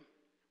from Him.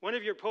 One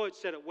of your poets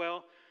said it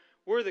well,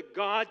 we're the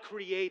God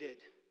created.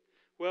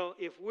 Well,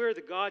 if we're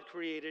the God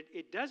created,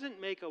 it doesn't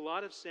make a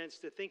lot of sense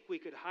to think we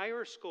could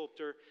hire a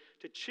sculptor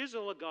to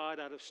chisel a God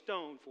out of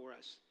stone for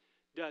us,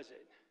 does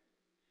it?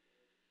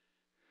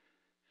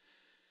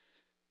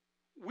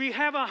 We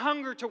have a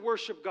hunger to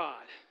worship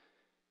God.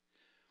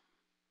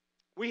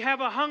 We have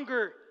a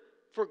hunger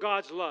for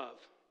God's love.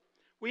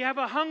 We have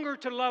a hunger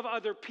to love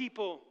other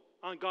people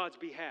on God's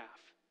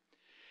behalf.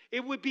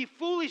 It would be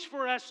foolish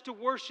for us to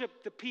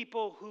worship the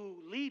people who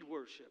lead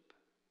worship.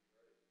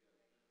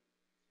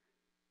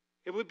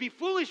 It would be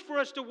foolish for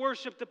us to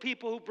worship the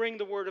people who bring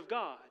the Word of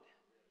God.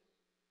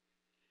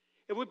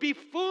 It would be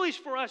foolish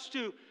for us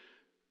to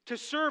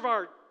serve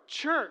our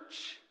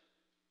church.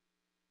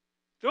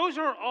 Those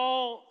are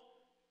all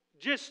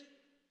just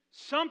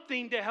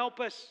something to help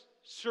us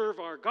serve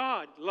our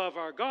God, love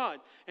our God,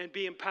 and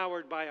be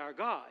empowered by our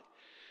God.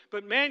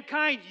 But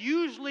mankind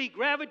usually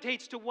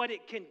gravitates to what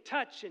it can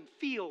touch and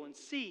feel and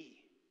see.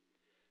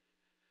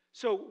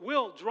 So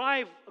we'll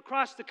drive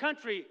across the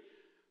country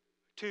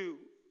to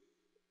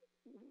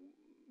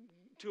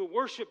a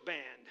worship band.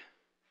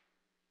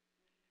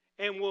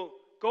 And we'll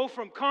go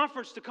from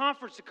conference to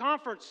conference to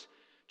conference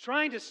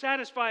trying to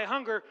satisfy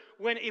hunger,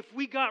 when if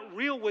we got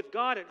real with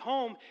God at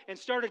home and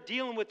started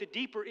dealing with the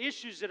deeper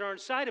issues that are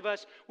inside of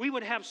us, we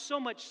would have so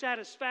much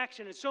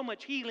satisfaction and so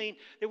much healing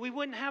that we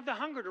wouldn't have the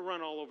hunger to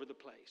run all over the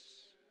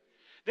place.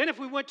 Then if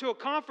we went to a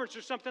conference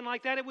or something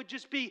like that, it would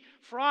just be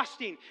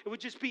frosting. It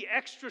would just be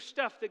extra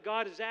stuff that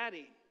God is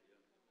adding.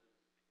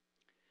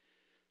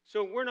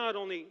 So we're not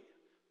only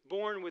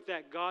born with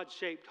that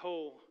God-shaped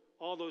hole,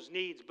 all those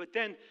needs, but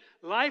then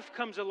life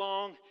comes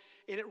along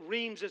and it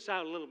reams us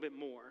out a little bit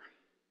more.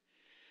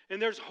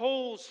 And there's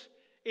holes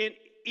in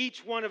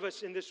each one of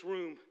us in this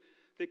room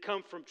that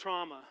come from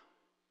trauma.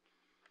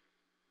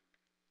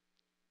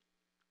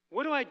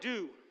 What do I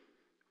do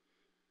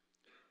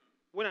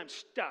when I'm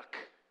stuck?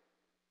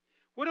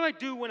 What do I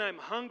do when I'm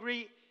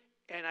hungry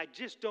and I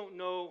just don't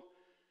know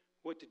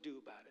what to do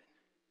about it?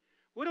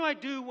 What do I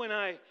do when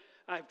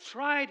I've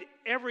tried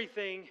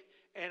everything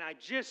and I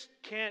just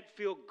can't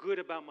feel good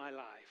about my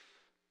life?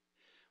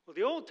 Well,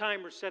 the old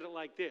timers said it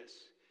like this: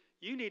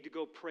 you need to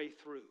go pray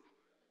through.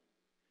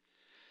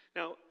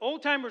 Now,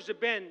 old timers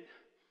have been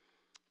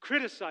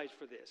criticized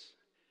for this.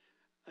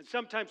 And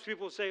sometimes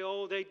people say,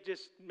 oh, they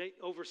just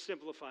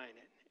oversimplifying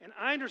it. And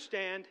I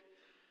understand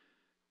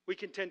we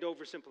can tend to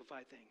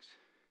oversimplify things.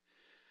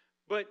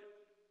 But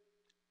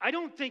I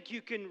don't think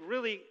you can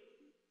really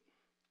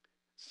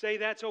say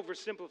that's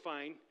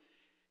oversimplifying.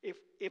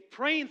 If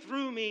praying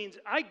through means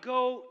I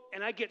go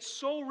and I get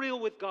so real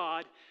with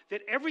God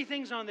that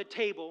everything's on the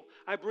table,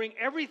 I bring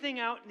everything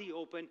out in the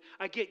open,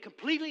 I get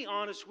completely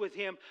honest with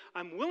Him,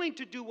 I'm willing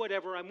to do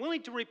whatever, I'm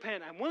willing to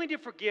repent, I'm willing to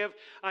forgive,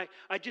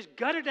 I just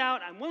gut it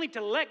out, I'm willing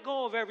to let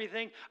go of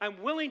everything,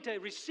 I'm willing to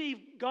receive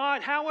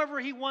God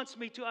however He wants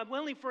me to, I'm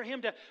willing for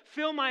Him to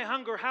fill my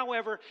hunger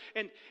however,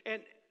 and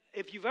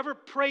if you've ever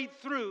prayed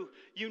through,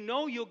 you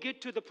know you'll get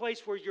to the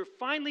place where you're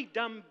finally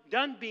done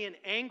being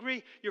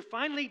angry. You're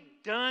finally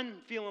done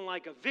feeling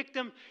like a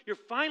victim. You're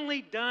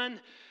finally done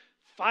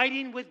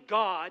fighting with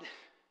God.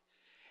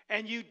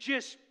 And you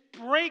just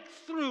break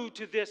through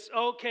to this,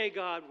 okay,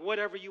 God,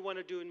 whatever you want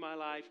to do in my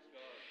life.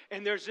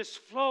 And there's this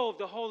flow of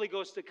the Holy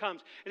Ghost that comes.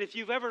 And if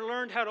you've ever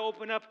learned how to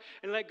open up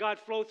and let God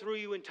flow through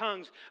you in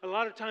tongues, a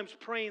lot of times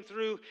praying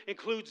through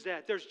includes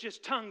that. There's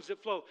just tongues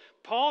that flow.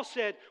 Paul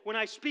said, when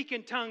I speak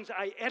in tongues,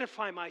 I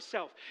edify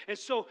myself. And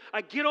so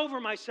I get over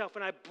myself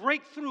and I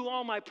break through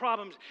all my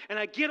problems and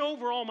I get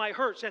over all my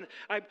hurts and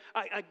I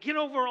get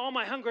over all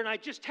my hunger and I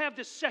just have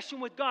this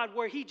session with God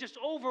where He just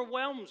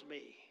overwhelms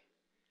me.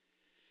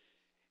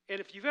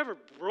 And if you've ever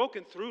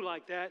broken through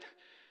like that,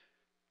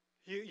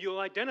 you'll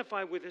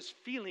identify with this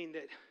feeling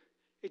that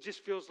it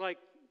just feels like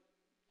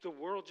the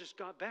world just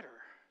got better.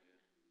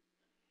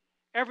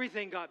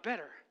 Everything got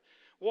better.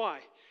 Why?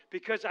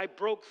 Because I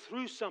broke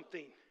through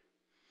something.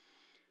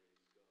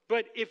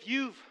 But if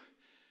you've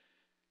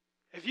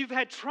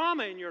had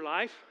trauma in your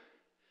life,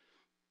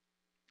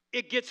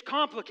 it gets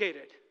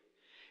complicated.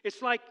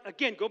 It's like,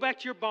 again, go back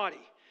to your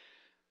body.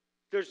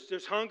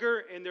 There's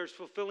hunger and there's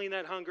fulfilling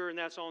that hunger, and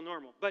that's all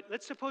normal. But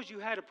let's suppose you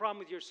had a problem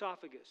with your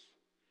esophagus.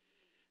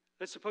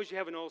 Let's suppose you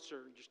have an ulcer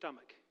in your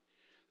stomach.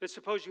 Let's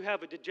suppose you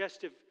have a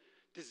digestive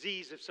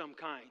disease of some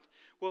kind.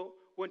 Well,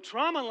 when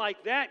trauma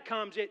like that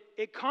comes,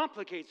 it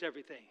complicates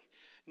everything.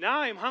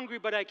 Now I'm hungry,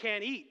 but I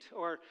can't eat.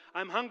 Or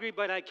I'm hungry,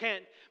 but I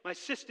can't. My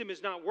system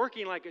is not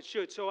working like it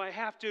should. So I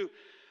have to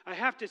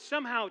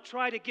somehow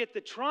try to get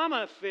the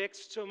trauma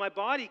fixed so my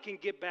body can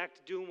get back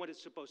to doing what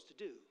it's supposed to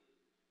do.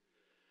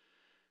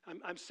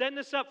 I'm setting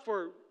this up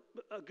for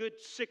a good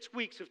 6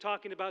 weeks of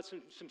talking about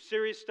some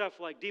serious stuff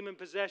like demon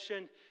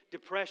possession,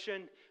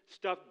 depression,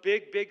 stuff,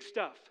 big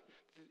stuff.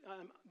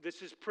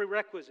 This is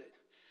prerequisite.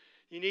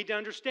 You need to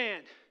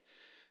understand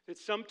that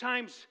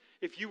sometimes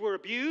if you were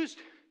abused,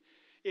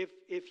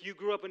 if you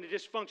grew up in a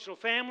dysfunctional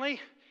family,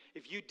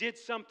 if you did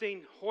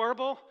something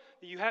horrible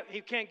that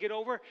you can't get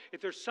over,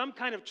 if there's some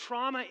kind of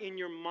trauma in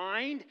your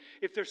mind,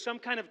 if there's some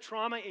kind of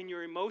trauma in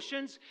your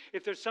emotions,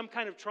 if there's some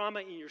kind of trauma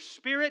in your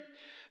spirit,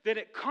 then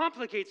it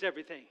complicates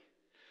everything.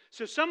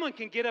 So someone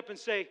can get up and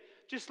say,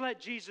 just let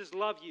Jesus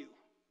love you.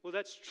 Well,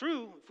 that's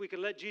true. If we could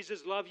let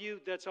Jesus love you,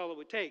 that's all it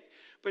would take.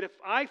 But if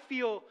I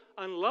feel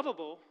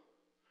unlovable,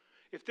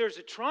 if there's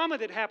a trauma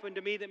that happened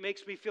to me that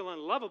makes me feel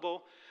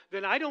unlovable,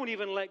 then I don't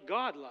even let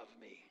God love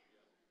me.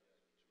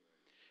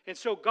 And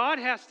so God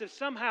has to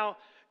somehow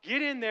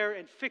get in there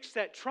and fix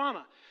that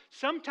trauma.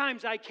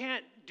 Sometimes I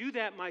can't do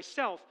that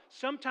myself.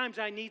 Sometimes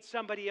I need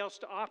somebody else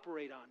to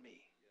operate on me.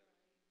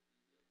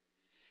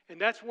 And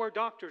that's where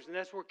doctors, and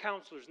that's where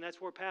counselors, and that's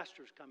where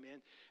pastors come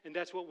in, and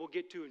that's what we'll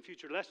get to in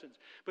future lessons.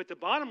 But the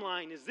bottom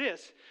line is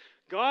this: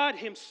 God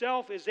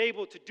Himself is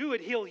able to do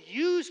it. He'll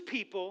use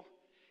people,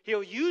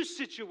 He'll use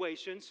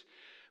situations,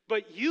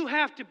 but you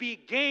have to be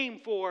game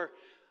for,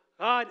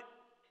 God,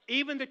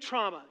 even the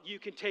trauma you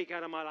can take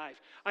out of my life.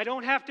 I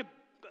don't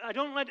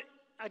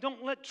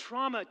let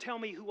trauma tell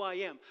me who I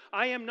am.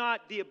 I am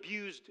not the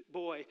abused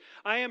boy.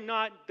 I am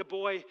not the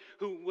boy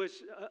who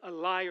was a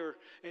liar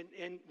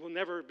and will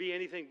never be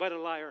anything but a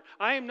liar.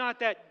 I am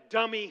not that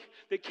dummy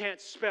that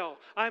can't spell.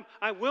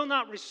 I will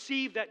not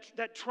receive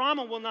that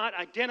trauma will not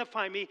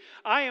identify me.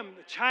 I am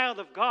a child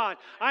of God.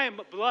 I am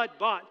a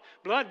blood-bought,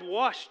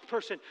 blood-washed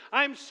person.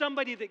 I am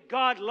somebody that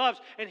God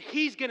loves, and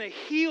He's going to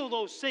heal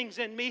those things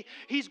in me.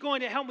 He's going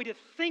to help me to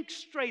think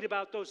straight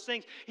about those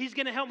things. He's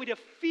going to help me to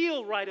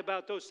feel right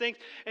about those things.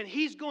 And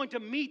He's going to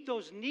meet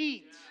those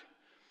needs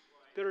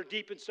that are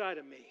deep inside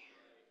of me.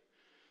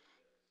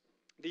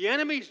 The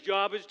enemy's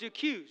job is to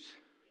accuse.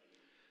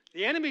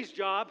 The enemy's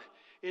job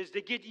is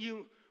to get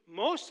you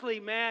mostly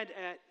mad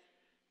at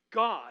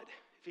God,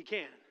 if he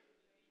can.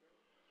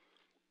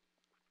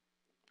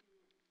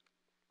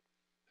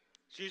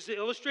 Let's use the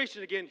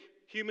illustration again,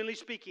 humanly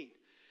speaking.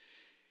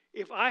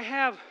 If I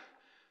have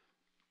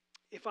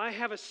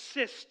a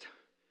cyst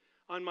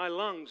on my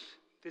lungs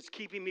that's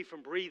keeping me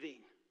from breathing,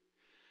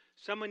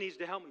 someone needs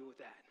to help me with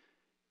that.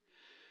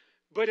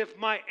 But if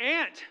my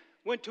aunt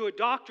went to a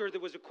doctor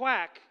that was a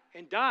quack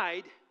and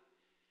died,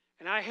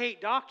 and I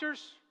hate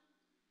doctors,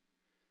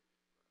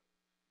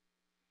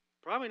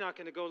 probably not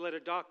going to go let a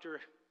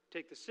doctor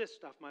take the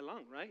cyst off my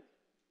lung, right?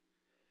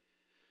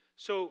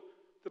 So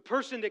the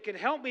person that can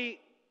help me,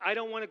 I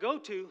don't want to go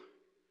to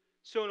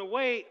So in a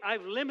way,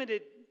 I've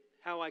limited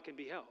how I can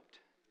be helped.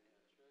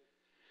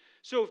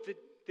 So if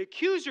the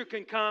accuser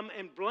can come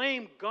and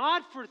blame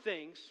God for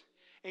things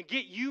and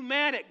get you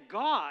mad at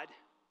God,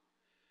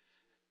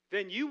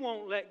 then you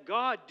won't let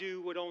God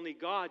do what only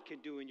God can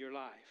do in your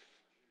life.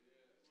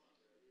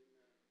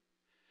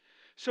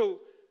 So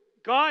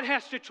God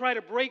has to try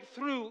to break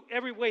through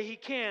every way He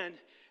can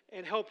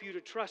and help you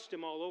to trust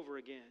Him all over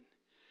again.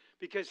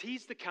 Because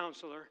He's the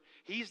counselor,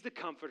 He's the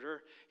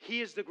comforter,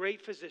 He is the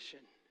great physician.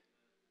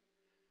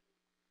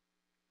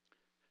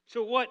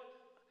 So what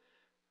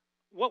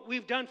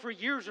we've done for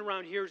years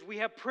around here is we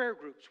have prayer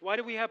groups. Why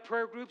do we have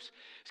prayer groups?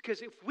 It's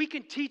because if we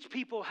can teach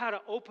people how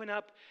to open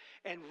up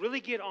and really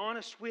get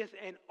honest with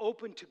and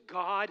open to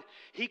God,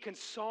 He can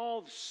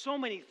solve so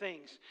many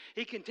things.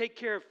 He can take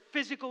care of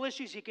physical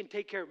issues, He can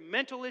take care of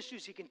mental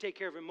issues, He can take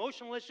care of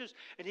emotional issues,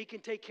 and He can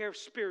take care of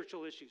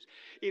spiritual issues.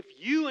 If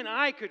you and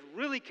I could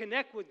really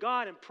connect with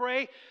God and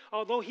pray,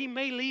 although He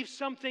may leave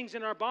some things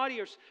in our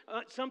body or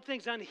some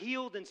things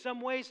unhealed in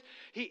some ways,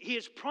 He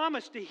has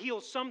promised to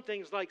heal some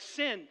things like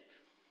sin.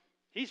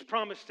 He's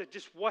promised to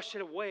just wash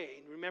it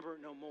away and remember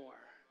it no more.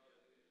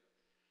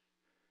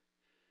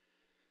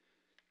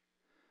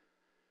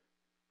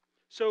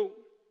 So,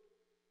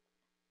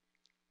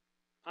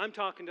 I'm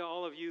talking to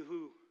all of you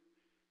who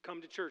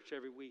come to church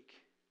every week.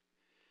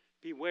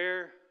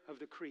 Beware of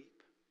the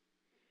creep.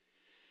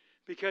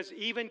 Because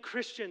even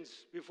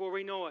Christians, before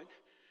we know it,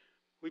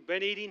 we've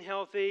been eating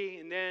healthy,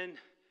 and then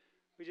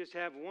we just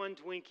have one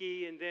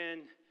Twinkie, and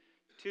then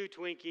 2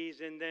 Twinkies,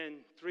 and then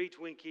 3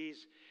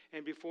 Twinkies,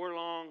 and before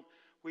long,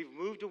 we've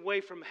moved away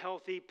from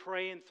healthy,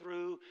 praying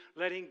through,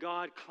 letting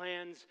God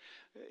cleanse,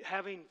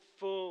 having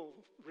full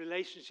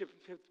relationship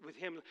with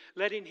Him,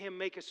 letting Him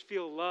make us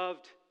feel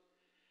loved.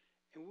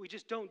 And we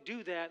just don't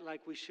do that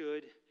like we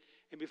should.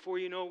 And before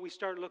you know it, we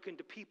start looking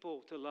to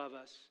people to love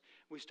us.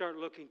 We start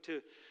looking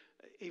to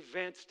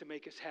events to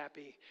make us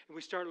happy. And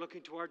we start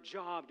looking to our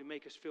job to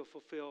make us feel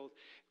fulfilled.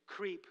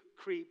 Creep,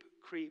 creep,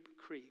 creep,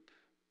 creep.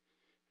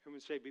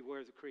 Everyone say,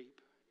 beware the creep.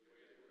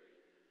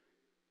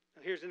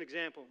 Now here's an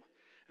example.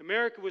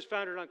 America was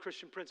founded on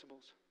Christian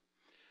principles.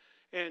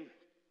 And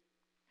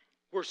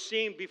we're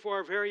seeing before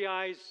our very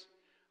eyes,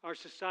 our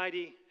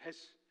society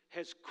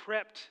has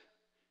crept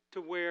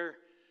to where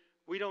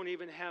we don't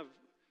even have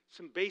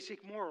some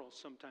basic morals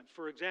sometimes.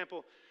 For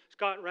example,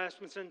 Scott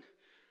Rasmussen,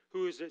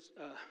 who is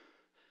a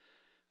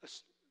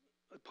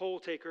poll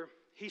taker,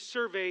 he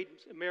surveyed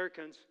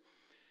Americans,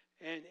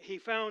 and he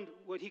found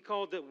what he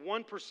called the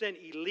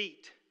 1%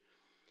 elite.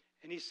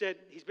 And he said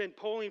he's been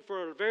polling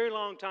for a very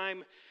long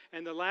time,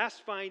 and the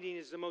last finding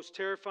is the most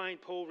terrifying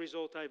poll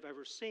result I've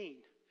ever seen.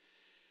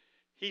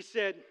 He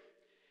said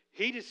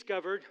he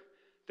discovered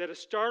that a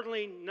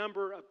startling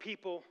number of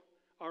people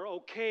are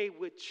okay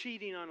with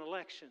cheating on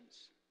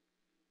elections.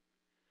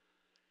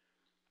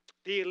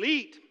 The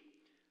elite,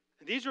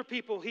 these are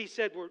people he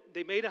said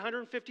they made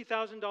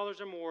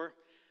 $150,000 or more,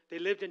 they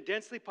lived in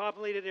densely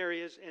populated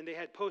areas, and they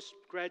had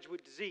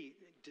postgraduate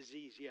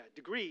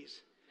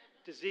degrees.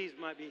 Disease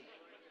might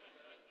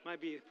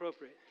be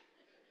appropriate.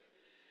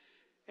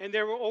 And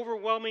they were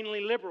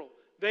overwhelmingly liberal.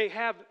 They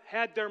have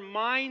had their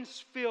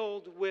minds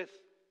filled with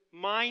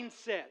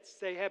mindsets.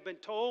 They have been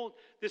told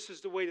this is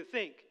the way to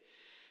think.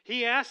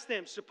 He asked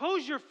them,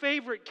 suppose your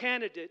favorite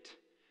candidate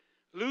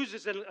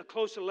loses a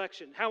close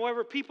election.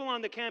 However, people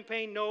on the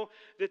campaign know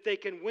that they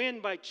can win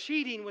by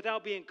cheating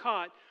without being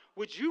caught.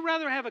 Would you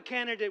rather have a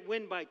candidate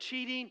win by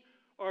cheating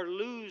or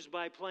lose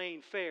by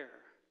playing fair?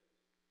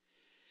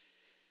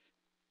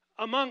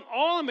 Among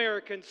all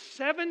Americans,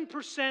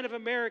 7% of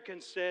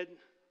Americans said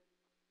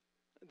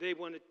they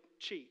want to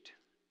cheat.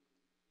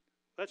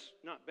 That's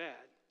not bad.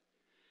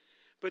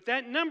 But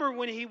that number,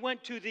 when he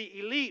went to the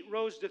elite,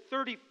 rose to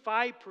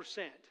 35%.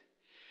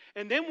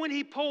 And then when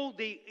he polled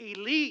the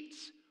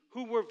elites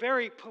who were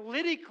very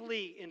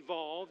politically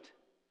involved,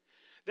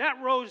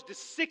 that rose to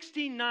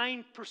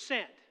 69%.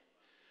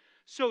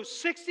 So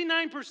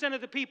 69% of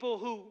the people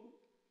who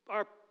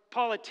are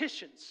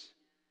politicians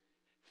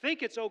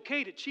think it's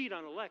okay to cheat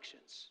on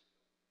elections.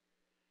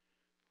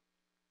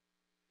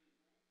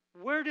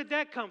 Where did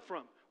that come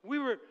from? We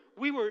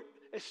were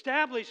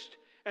established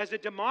as a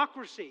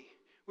democracy.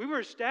 We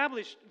were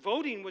established,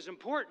 voting was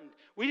important.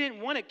 We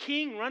didn't want a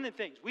king running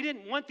things. We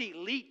didn't want the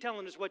elite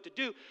telling us what to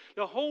do.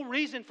 The whole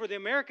reason for the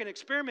American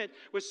experiment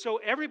was so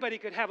everybody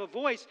could have a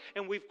voice,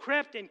 and we've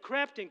crept and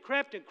crept and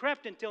crept and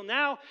crept until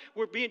now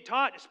we're being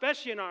taught,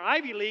 especially in our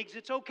Ivy Leagues,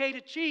 it's okay to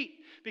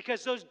cheat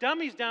because those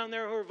dummies down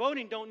there who are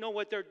voting don't know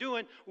what they're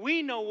doing.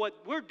 We know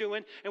what we're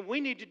doing, and we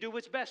need to do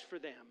what's best for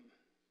them.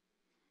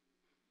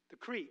 The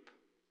creep.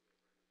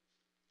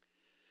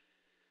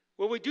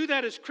 Well, we do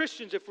that as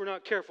Christians if we're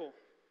not careful.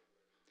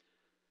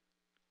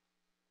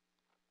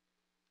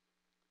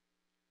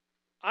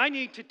 I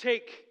need to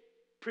take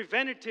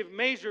preventative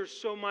measures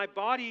so my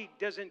body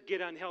doesn't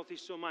get unhealthy,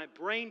 so my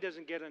brain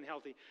doesn't get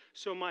unhealthy,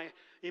 so my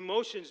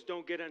emotions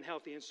don't get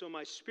unhealthy, and so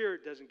my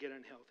spirit doesn't get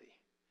unhealthy.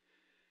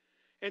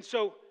 And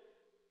so,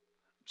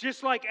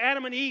 just like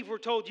Adam and Eve were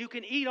told, you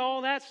can eat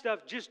all that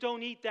stuff, just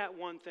don't eat that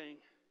one thing.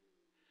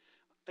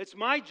 It's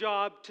my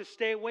job to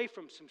stay away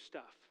from some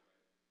stuff.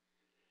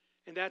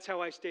 And that's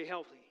how I stay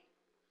healthy.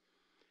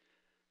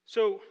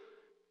 So,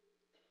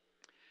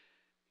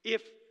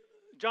 if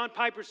John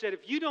Piper said,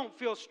 if you don't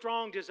feel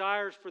strong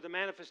desires for the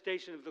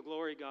manifestation of the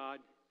glory of God,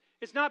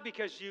 it's not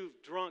because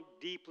you've drunk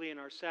deeply and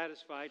are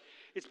satisfied.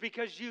 It's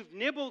because you've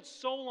nibbled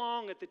so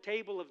long at the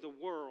table of the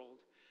world.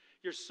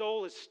 Your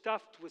soul is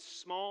stuffed with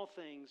small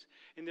things,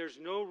 and there's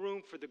no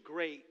room for the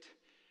great.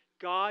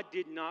 God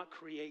did not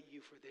create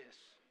you for this.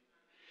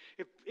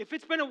 If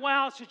it's been a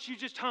while since you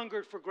just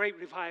hungered for great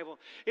revival,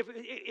 if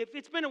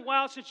it's been a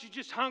while since you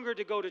just hungered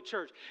to go to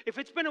church, if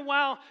it's been a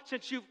while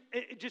since you've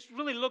just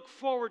really looked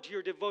forward to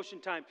your devotion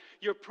time,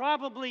 you're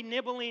probably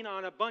nibbling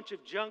on a bunch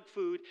of junk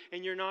food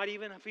and you're not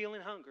even feeling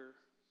hunger.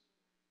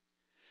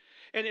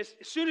 And as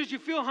soon as you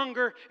feel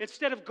hunger,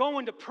 instead of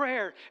going to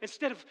prayer,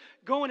 instead of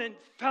going in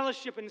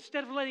fellowship, and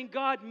instead of letting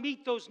God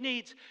meet those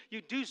needs,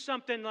 you do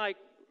something like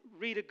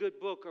read a good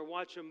book or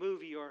watch a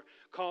movie or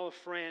call a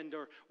friend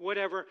or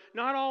whatever.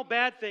 Not all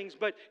bad things,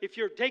 but if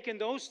you're taking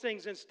those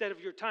things instead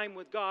of your time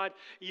with God,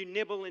 you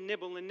nibble and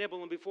nibble and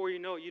nibble, and before you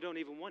know it, you don't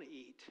even want to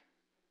eat.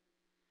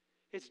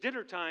 It's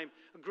dinner time,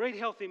 a great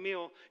healthy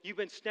meal. You've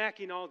been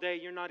snacking all day,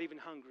 you're not even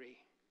hungry.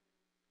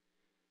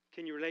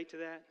 Can you relate to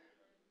that?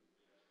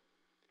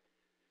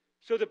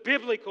 So the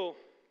biblical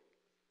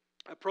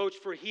approach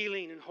for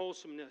healing and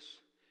wholesomeness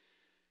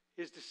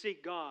is to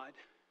seek God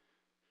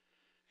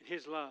and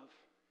His love.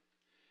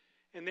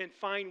 And then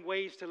find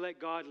ways to let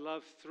God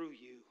love through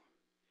you.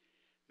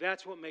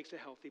 That's what makes a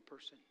healthy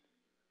person.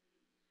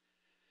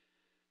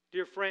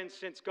 Dear friends,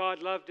 since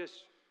God loved us,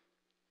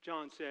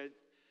 John said,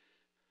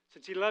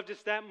 since He loved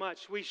us that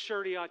much, we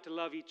surely ought to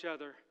love each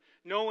other.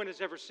 No one has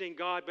ever seen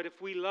God, but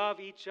if we love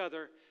each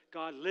other,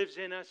 God lives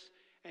in us,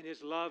 and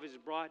His love is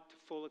brought to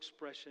full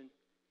expression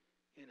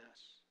in us.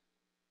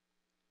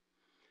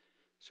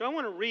 So I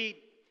want to read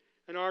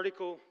an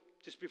article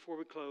just before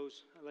we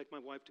close. I'd like my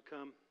wife to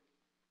come.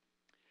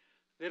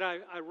 That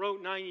I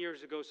wrote 9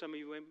 years ago. Some of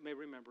you may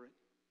remember it.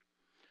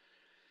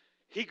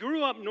 He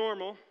grew up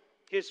normal.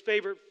 His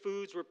favorite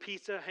foods were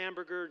pizza,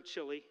 hamburger, and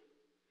chili.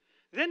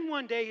 Then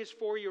one day, his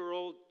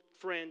 4-year-old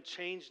friend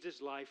changed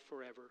his life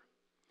forever.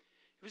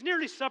 It was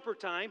nearly supper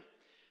time.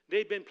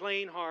 They'd been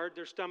playing hard.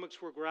 Their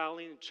stomachs were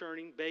growling and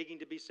churning, begging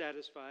to be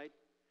satisfied.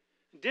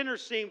 Dinner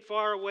seemed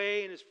far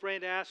away, and his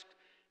friend asked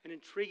an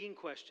intriguing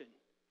question.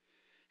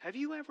 Have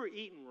you ever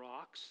eaten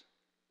rocks?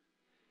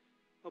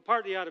 Well,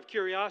 partly out of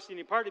curiosity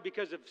and partly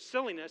because of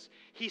silliness,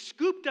 he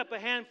scooped up a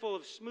handful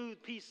of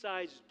smooth,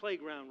 pea-sized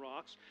playground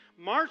rocks,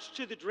 marched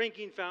to the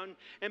drinking fountain,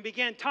 and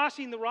began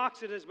tossing the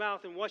rocks in his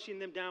mouth and washing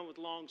them down with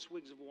long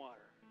swigs of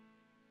water.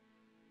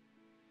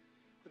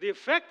 The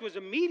effect was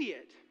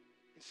immediate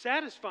and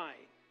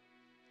satisfying.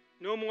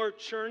 No more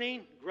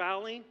churning,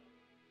 growling.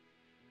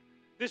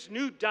 This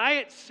new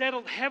diet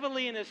settled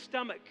heavily in his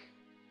stomach,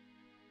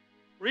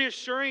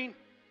 reassuring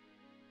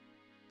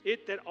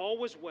it that all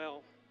was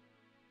well.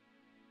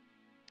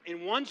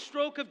 In one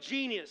stroke of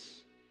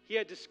genius, he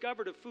had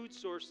discovered a food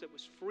source that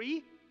was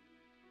free,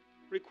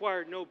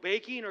 required no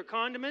baking or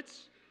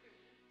condiments,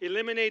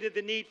 eliminated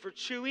the need for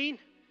chewing,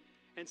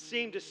 and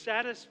seemed to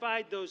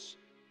satisfy those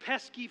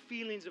pesky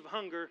feelings of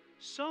hunger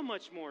so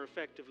much more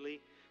effectively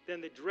than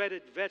the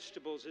dreaded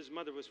vegetables his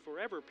mother was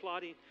forever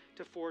plotting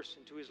to force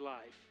into his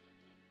life.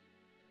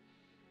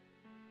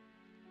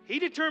 He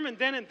determined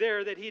then and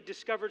there that he had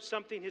discovered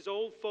something his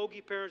old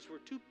fogey parents were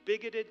too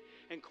bigoted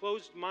and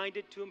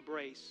closed-minded to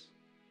embrace.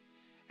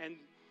 And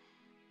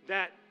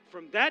that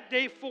from that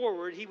day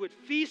forward, he would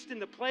feast in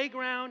the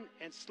playground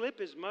and slip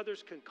his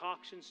mother's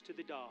concoctions to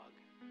the dog.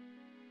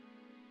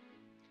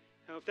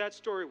 Now, if that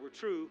story were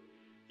true,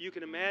 you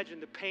can imagine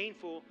the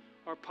painful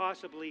or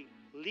possibly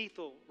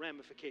lethal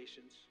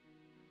ramifications.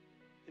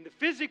 In the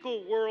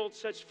physical world,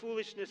 such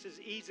foolishness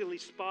is easily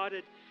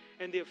spotted,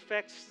 and the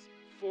effects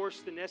force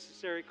the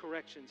necessary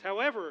corrections.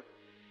 However,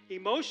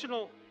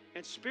 emotional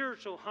and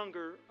spiritual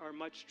hunger are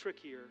much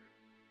trickier.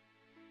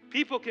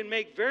 People can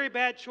make very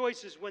bad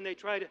choices when they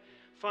try to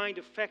find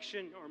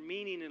affection or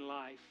meaning in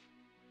life.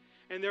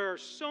 And there are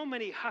so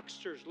many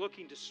hucksters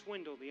looking to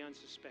swindle the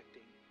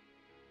unsuspecting.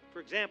 For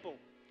example,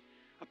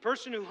 a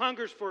person who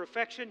hungers for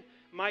affection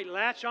might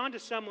latch onto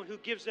someone who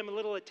gives them a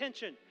little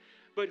attention,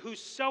 but whose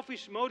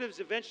selfish motives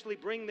eventually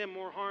bring them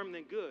more harm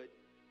than good.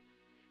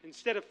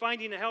 Instead of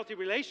finding a healthy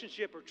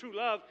relationship or true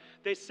love,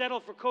 they settle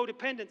for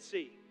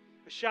codependency,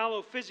 a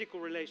shallow physical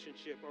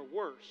relationship, or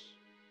worse,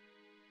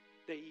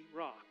 they eat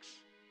rocks.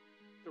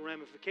 The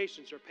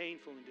ramifications are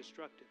painful and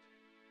destructive.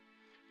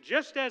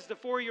 Just as the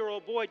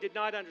 4-year-old boy did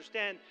not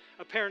understand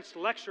a parent's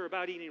lecture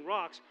about eating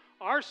rocks,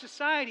 our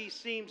society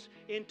seems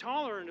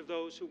intolerant of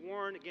those who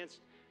warn against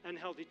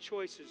unhealthy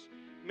choices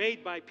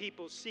made by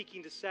people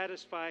seeking to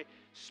satisfy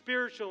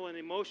spiritual and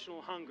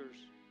emotional hungers.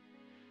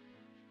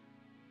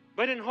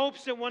 But in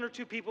hopes that one or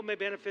two people may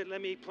benefit,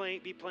 let me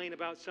be plain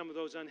about some of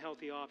those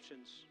unhealthy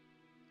options.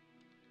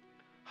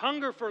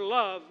 Hunger for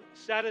love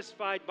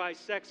satisfied by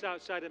sex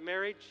outside of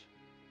marriage,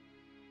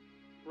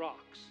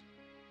 rocks.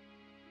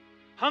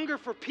 Hunger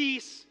for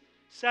peace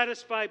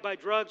satisfied by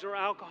drugs or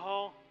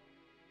alcohol,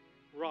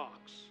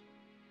 rocks.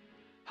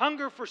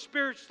 Hunger for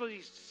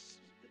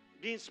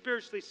being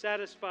spiritually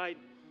satisfied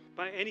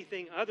by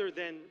anything other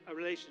than a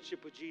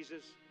relationship with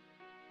Jesus,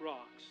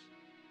 rocks.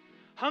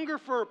 Hunger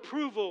for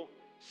approval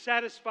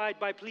satisfied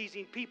by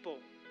pleasing people,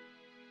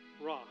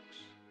 rocks.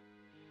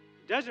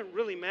 It doesn't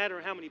really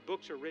matter how many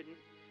books are written,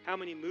 how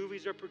many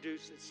movies are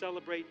produced that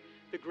celebrate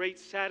the great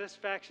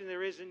satisfaction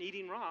there is in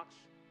eating rocks.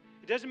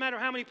 It doesn't matter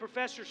how many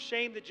professors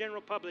shame the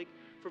general public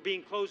for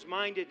being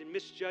closed-minded and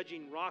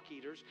misjudging rock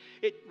eaters.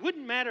 It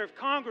wouldn't matter if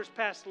Congress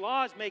passed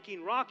laws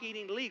making rock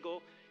eating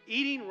legal.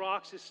 Eating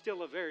rocks is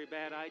still a very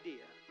bad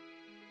idea.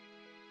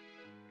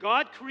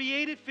 God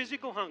created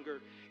physical hunger.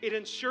 It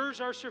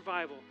ensures our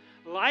survival.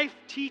 Life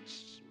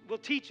will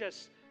teach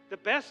us the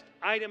best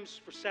items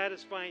for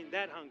satisfying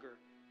that hunger.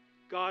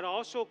 God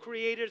also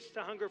created us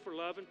to hunger for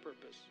love and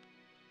purpose.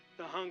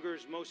 The hunger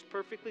is most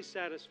perfectly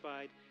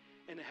satisfied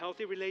in a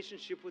healthy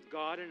relationship with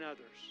God and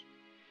others.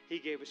 He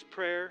gave us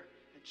prayer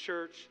and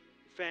church,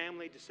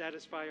 family to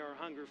satisfy our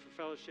hunger for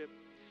fellowship.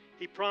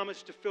 He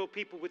promised to fill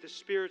people with the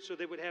Spirit so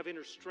they would have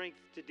inner strength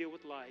to deal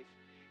with life.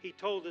 He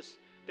told us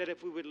that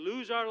if we would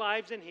lose our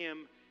lives in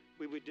Him,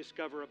 we would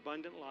discover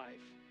abundant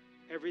life.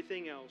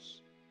 Everything else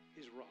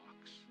is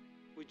rocks.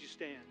 Would you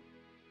stand?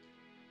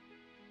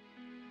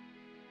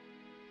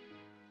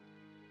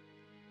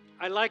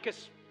 I'd like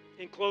us,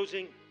 in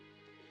closing,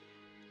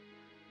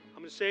 I'm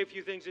going to say a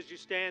few things as you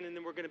stand, and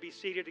then we're going to be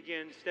seated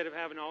again instead of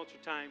having altar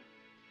time.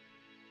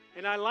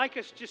 And I'd like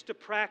us just to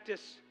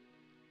practice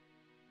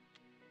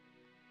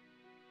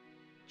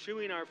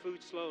chewing our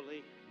food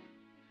slowly,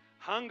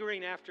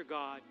 hungering after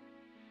God,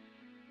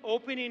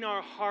 opening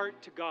our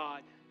heart to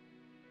God.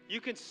 You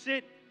can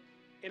sit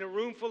in a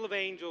room full of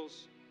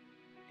angels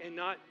and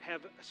not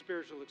have a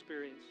spiritual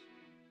experience.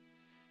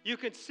 You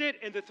can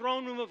sit in the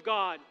throne room of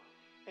God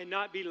and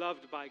not be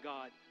loved by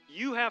God.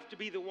 You have to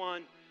be the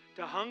one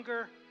to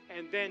hunger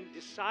and then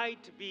decide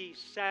to be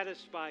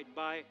satisfied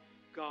by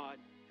God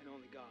and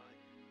only God.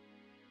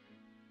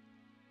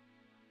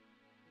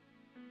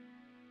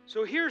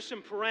 So here's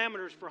some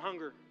parameters for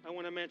hunger I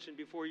want to mention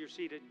before you're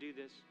seated and do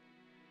this.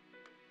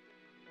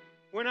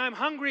 When I'm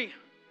hungry,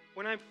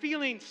 when I'm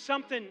feeling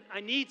something, I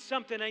need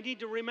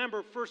to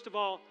remember, first of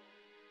all,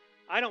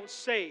 I don't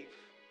save.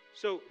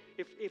 So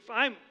if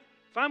I'm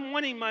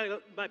wanting my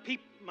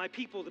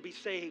people to be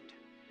saved,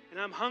 and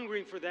I'm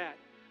hungering for that,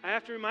 I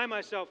have to remind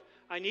myself,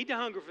 I need to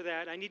hunger for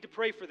that, I need to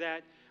pray for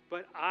that,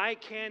 but I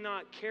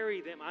cannot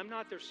carry them. I'm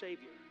not their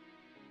Savior.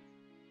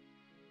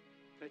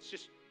 That's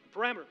just a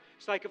parameter.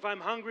 It's like if I'm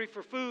hungry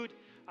for food,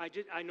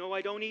 I know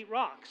I don't eat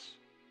rocks.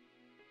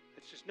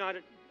 That's just not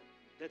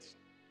that's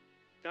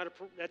out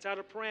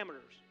of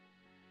parameters.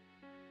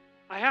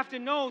 I have to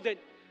know that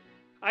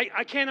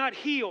I cannot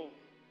heal.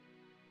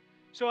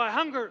 So I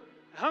hunger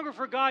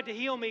for God to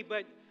heal me,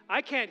 but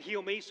I can't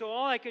heal me, so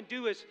all I can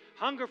do is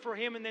hunger for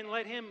Him and then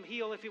let Him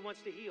heal if He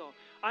wants to heal.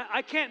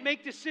 I can't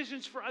make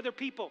decisions for other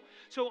people.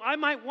 So I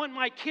might want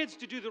my kids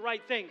to do the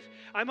right things.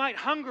 I might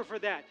hunger for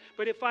that.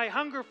 But if I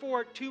hunger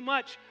for it too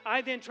much,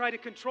 I then try to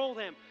control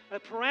them. The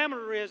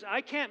parameter is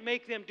I can't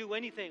make them do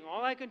anything.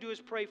 All I can do is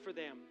pray for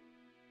them.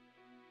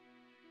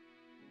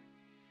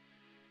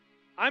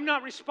 I'm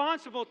not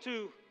responsible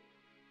to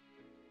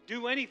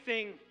do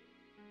anything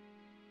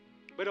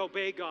but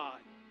obey God.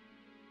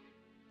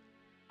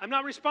 I'm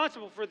not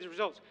responsible for the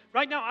results.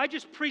 Right now, I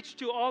just preached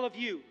to all of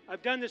you.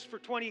 I've done this for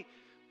 40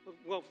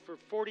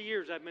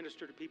 years I've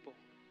ministered to people.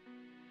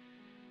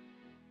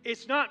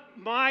 It's not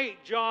my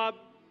job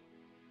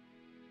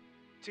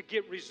to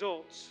get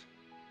results.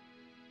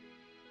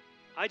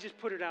 I just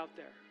put it out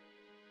there.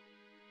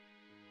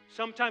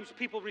 Sometimes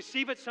people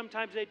receive it,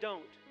 sometimes they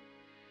don't.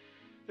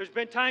 There's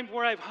been times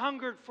where I've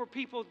hungered for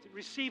people to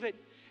receive it,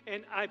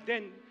 and I've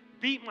then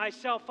beat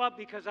myself up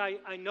because I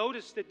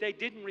noticed that they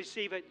didn't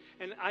receive it,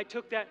 and I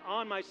took that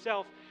on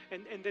myself,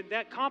 and then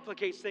that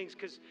complicates things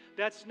because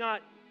that's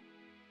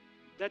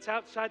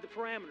outside the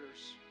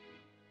parameters.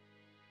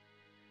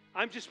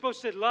 I'm just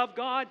supposed to love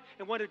God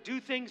and want to do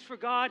things for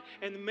God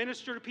and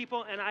minister to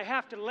people, and I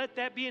have to let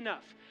that be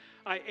enough.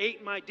 I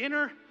ate my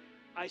dinner.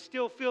 I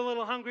still feel a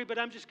little hungry, but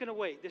I'm just going to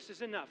wait. This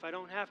is enough. I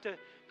don't have to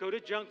go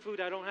to junk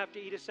food. I don't have to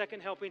eat a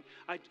second helping.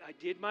 I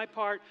did my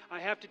part. I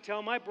have to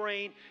tell my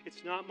brain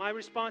it's not my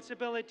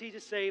responsibility to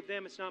save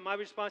them. It's not my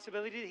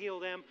responsibility to heal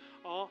them.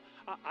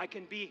 I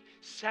can be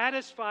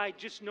satisfied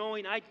just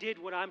knowing I did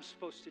what I'm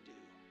supposed to do.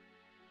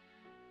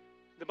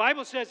 The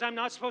Bible says I'm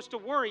not supposed to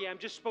worry. I'm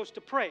just supposed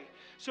to pray.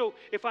 So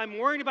if I'm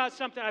worrying about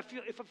something,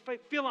 if I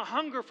feel a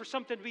hunger for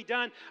something to be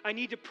done, I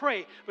need to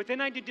pray. But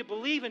then I need to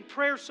believe in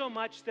prayer so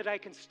much that I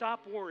can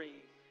stop worrying.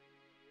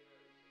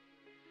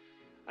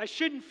 I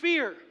shouldn't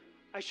fear.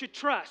 I should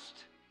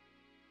trust.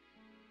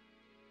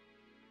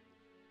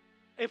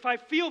 If I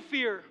feel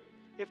fear,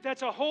 if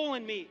that's a hole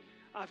in me,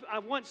 I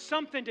want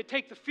something to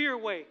take the fear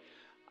away.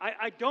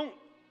 I don't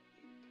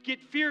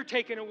get fear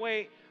taken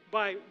away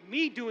by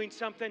me doing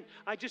something.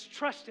 I just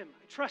trust Him.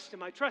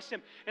 I trust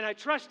Him. And I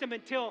trust Him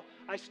until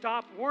I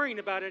stop worrying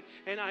about it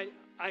and I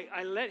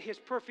I let His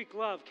perfect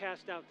love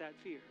cast out that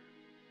fear.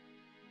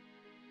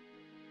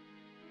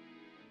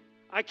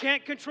 I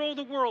can't control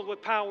the world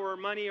with power or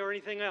money or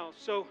anything else.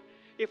 So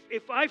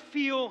if I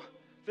feel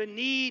the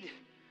need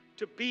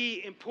to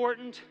be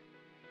important,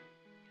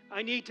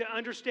 I need to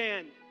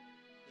understand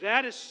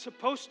that is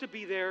supposed to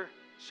be there,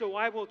 so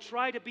I will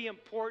try to be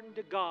important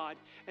to God,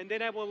 and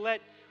then I will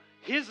let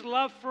His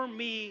love for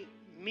me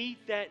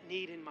meet that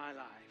need in my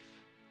life.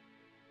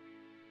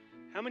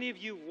 How many of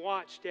you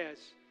watched as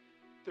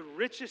the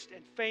richest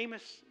and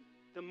famous,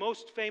 the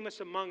most famous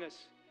among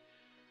us,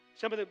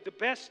 some of the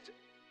best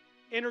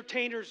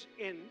entertainers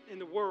in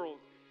the world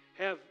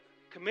have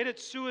committed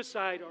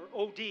suicide or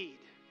OD'd?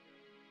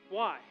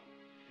 Why?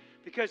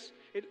 Because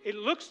it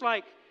looks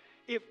like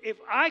if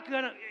I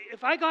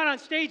got on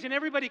stage and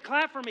everybody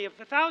clapped for me, if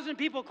 1,000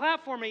 people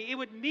clapped for me, it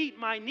would meet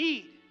my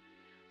need.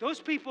 Those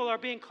people are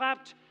being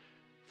clapped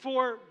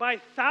for by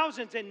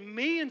thousands and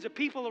millions of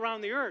people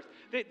around the earth.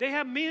 They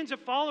have millions of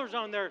followers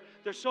on their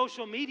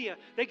social media.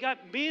 They got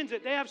millions.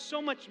 They have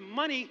so much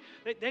money.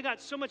 They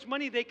got so much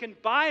money they can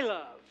buy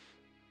love.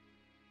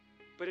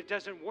 But it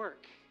doesn't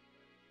work.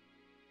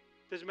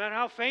 Doesn't matter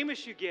how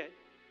famous you get.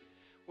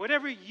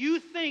 Whatever you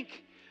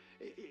think,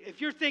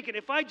 if you're thinking,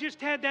 if I just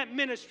had that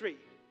ministry,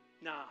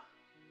 no.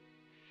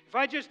 If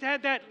I just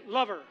had that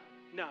lover,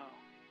 no.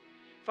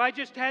 If I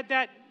just had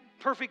that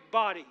perfect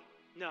body,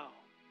 no.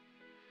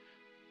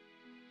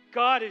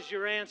 God is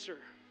your answer.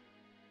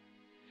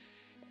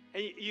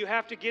 And you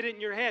have to get it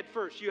in your head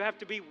first. You have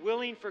to be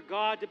willing for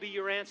God to be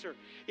your answer.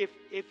 If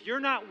you're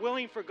not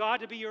willing for God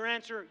to be your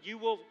answer, you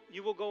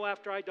will go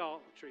after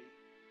idolatry.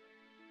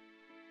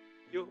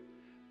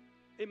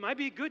 It might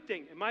be a good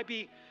thing. It might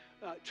be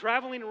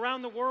traveling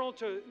around the world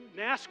to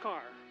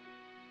NASCAR.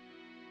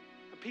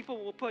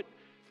 People will put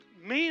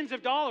millions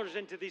of dollars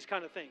into these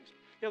kind of things.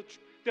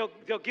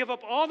 They'll give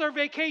up all their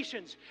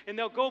vacations, and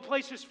they'll go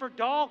places for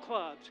doll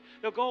clubs.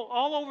 They'll go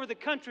all over the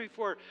country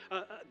for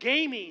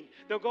gaming.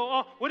 They'll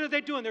go, what are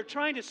they doing? They're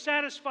trying to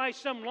satisfy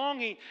some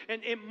longing,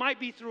 and it might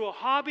be through a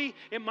hobby.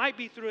 It might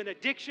be through an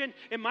addiction.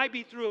 It might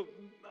be through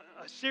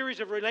a series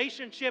of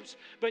relationships,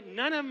 but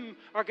none of them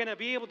are going to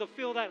be able to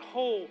fill that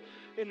hole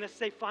unless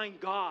they find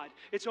God.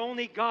 It's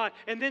only God.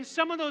 And then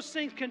some of those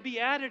things can be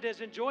added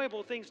as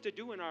enjoyable things to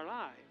do in our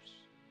lives.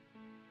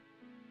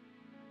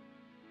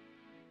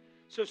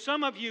 So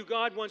some of you,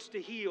 God wants to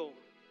heal.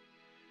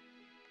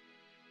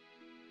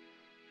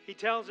 He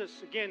tells us,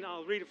 again,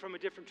 I'll read it from a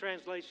different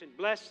translation,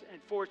 blessed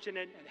and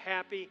fortunate and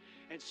happy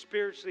and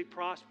spiritually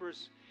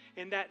prosperous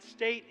in that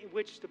state in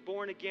which the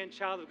born-again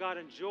child of God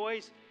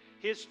enjoys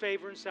His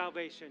favor and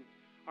salvation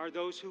are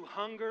those who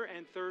hunger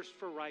and thirst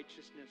for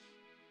righteousness,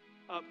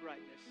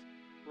 uprightness,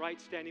 right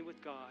standing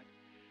with God,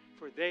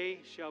 for they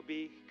shall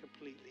be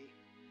completely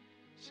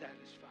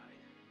satisfied.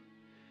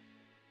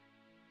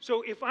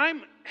 So if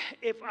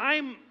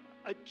I'm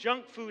a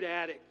junk food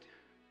addict,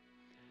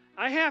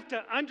 I have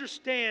to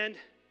understand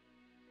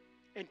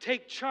and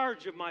take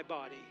charge of my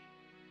body.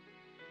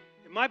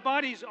 If my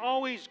body's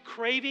always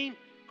craving,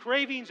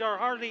 cravings are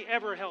hardly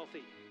ever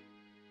healthy.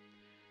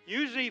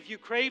 Usually if you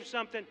crave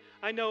something,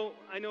 I know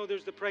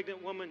there's the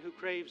pregnant woman who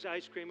craves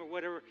ice cream or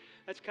whatever.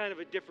 That's kind of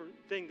a different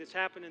thing that's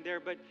happening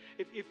there. But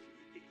if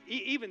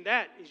even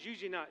that is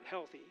usually not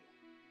healthy.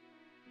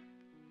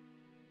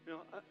 You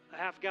know, a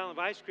half gallon of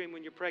ice cream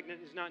when you're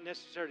pregnant is not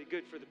necessarily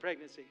good for the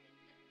pregnancy.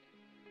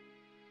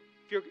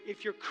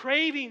 If you're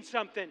craving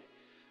something,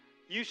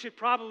 you should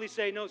probably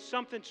say, no,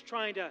 something's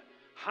trying to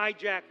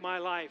hijack my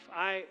life.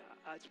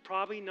 It's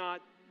probably not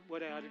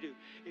what I ought to do.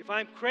 If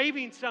I'm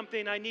craving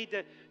something, I need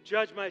to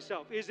judge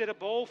myself. Is it a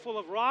bowl full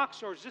of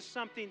rocks, or is this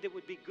something that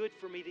would be good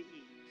for me to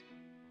eat?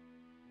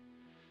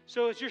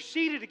 So as you're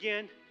seated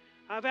again,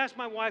 I've asked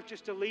my wife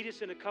just to lead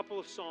us in a couple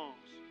of songs.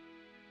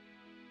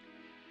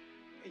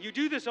 And you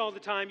do this all the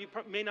time. You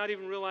may not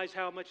even realize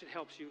how much it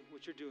helps you,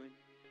 what you're doing.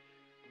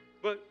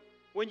 But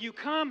when you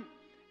come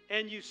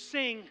and you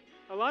sing,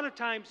 a lot of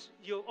times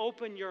you'll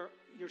open your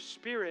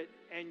spirit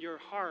and your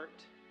heart.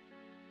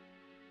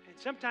 And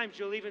sometimes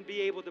you'll even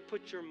be able to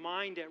put your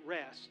mind at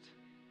rest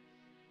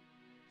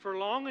for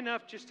long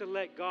enough just to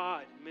let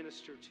God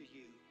minister to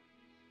you.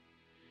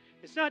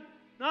 It's not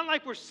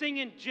like we're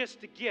singing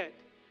just to get,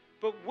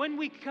 but when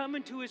we come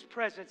into His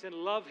presence and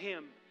love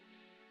Him,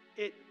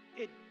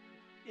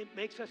 it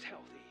makes us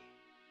healthy.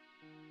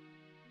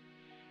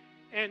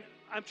 And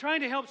I'm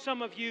trying to help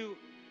some of you,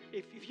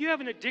 if you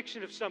have an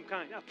addiction of some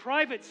kind, a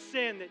private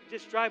sin that's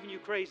just driving you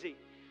crazy,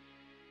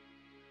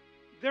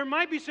 there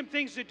might be some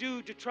things to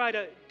do to try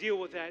to deal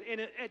with that.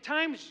 And at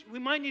times, we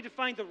might need to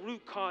find the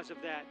root cause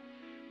of that.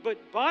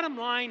 But bottom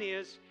line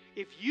is,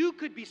 if you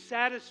could be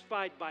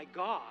satisfied by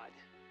God,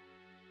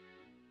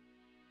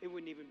 it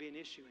wouldn't even be an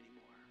issue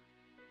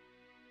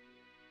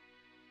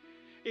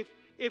anymore.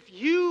 If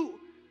you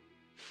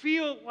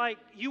feel like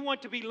you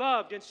want to be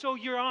loved, and so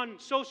you're on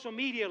social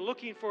media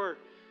looking for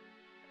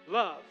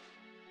love,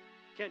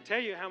 can't tell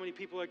you how many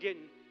people are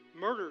getting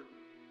murdered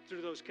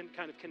through those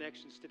kind of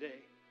connections today.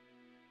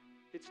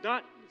 It's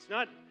not,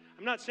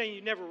 I'm not saying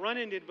you never run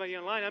into anybody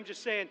online. I'm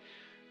just saying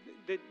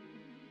that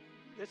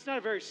that's not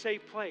a very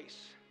safe place.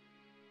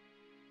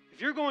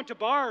 If you're going to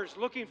bars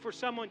looking for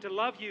someone to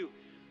love you,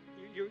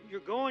 you're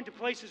going to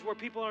places where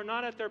people are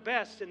not at their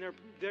best, and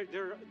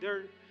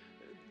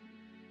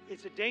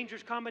it's a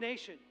dangerous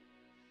combination.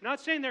 I'm not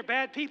saying they're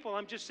bad people.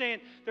 I'm just saying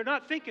they're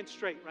not thinking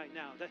straight right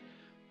now.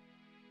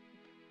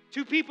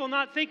 Two people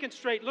not thinking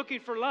straight,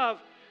 looking for love,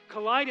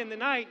 collide in the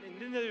night,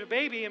 and then there's a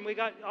baby, and we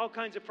got all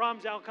kinds of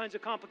problems, all kinds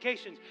of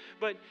complications.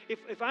 But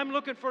if I'm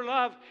looking for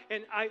love,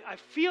 and I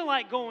feel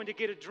like going to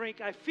get a drink,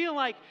 I feel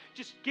like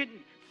just getting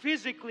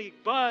physically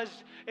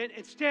buzzed, and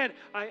instead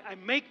I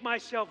make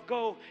myself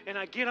go, and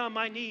I get on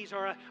my knees,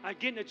 or I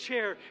get in a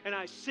chair and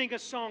I sing a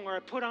song, or I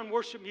put on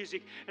worship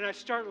music and I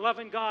start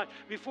loving God.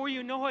 Before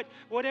you know it,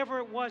 whatever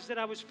it was that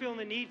I was feeling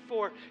the need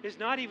for is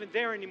not even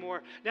there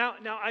anymore. Now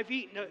I've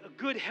eaten a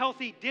good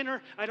healthy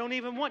dinner. I don't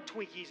even want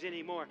Twinkies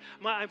anymore.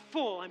 I'm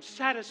full. I'm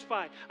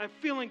satisfied. I'm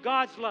feeling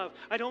God's love.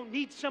 I don't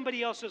need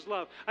somebody else's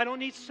love. I don't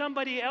need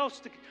somebody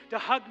else to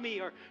hug me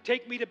or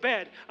take me to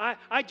bed.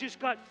 I just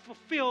got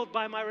fulfilled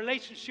by my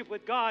relationship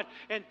with God,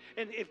 and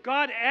if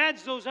God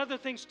adds those other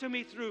things to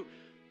me through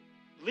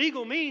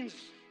legal means,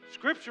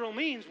 scriptural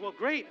means, well,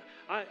 great.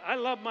 I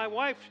love my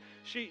wife.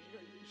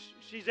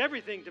 She's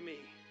everything to me,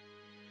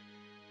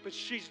 but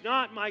she's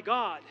not my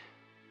God.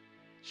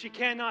 She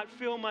cannot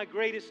fill my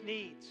greatest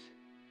needs.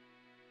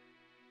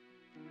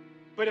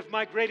 But if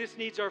my greatest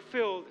needs are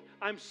filled,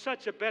 I'm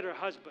such a better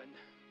husband,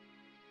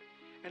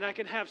 and I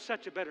can have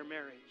such a better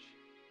marriage.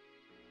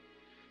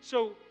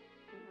 So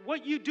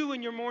what you do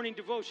in your morning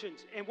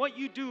devotions, and what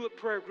you do at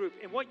prayer group,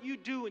 and what you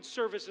do in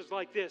services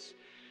like this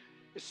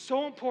is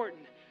so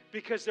important,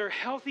 because they're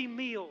healthy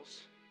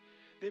meals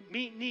that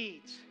meet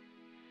needs.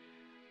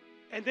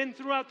 And then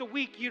throughout the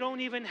week, you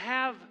don't even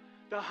have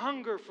the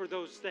hunger for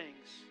those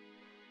things,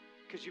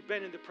 because you've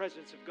been in the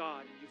presence of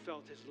God, and you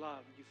felt His love,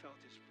 and you felt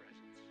His presence.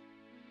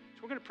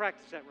 So we're going to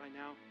practice that right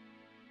now.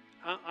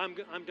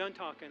 I'm done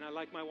talking. I'd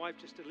like my wife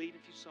just to lead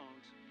a few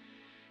songs.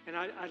 And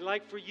I'd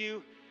like for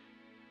you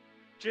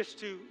just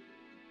to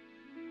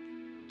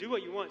do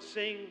what you want.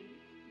 Sing,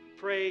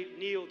 pray,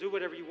 kneel, do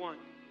whatever you want.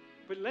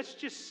 But let's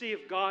just see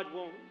if God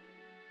won't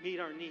meet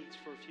our needs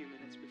for a few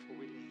minutes before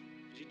we leave.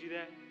 Would you do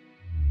that?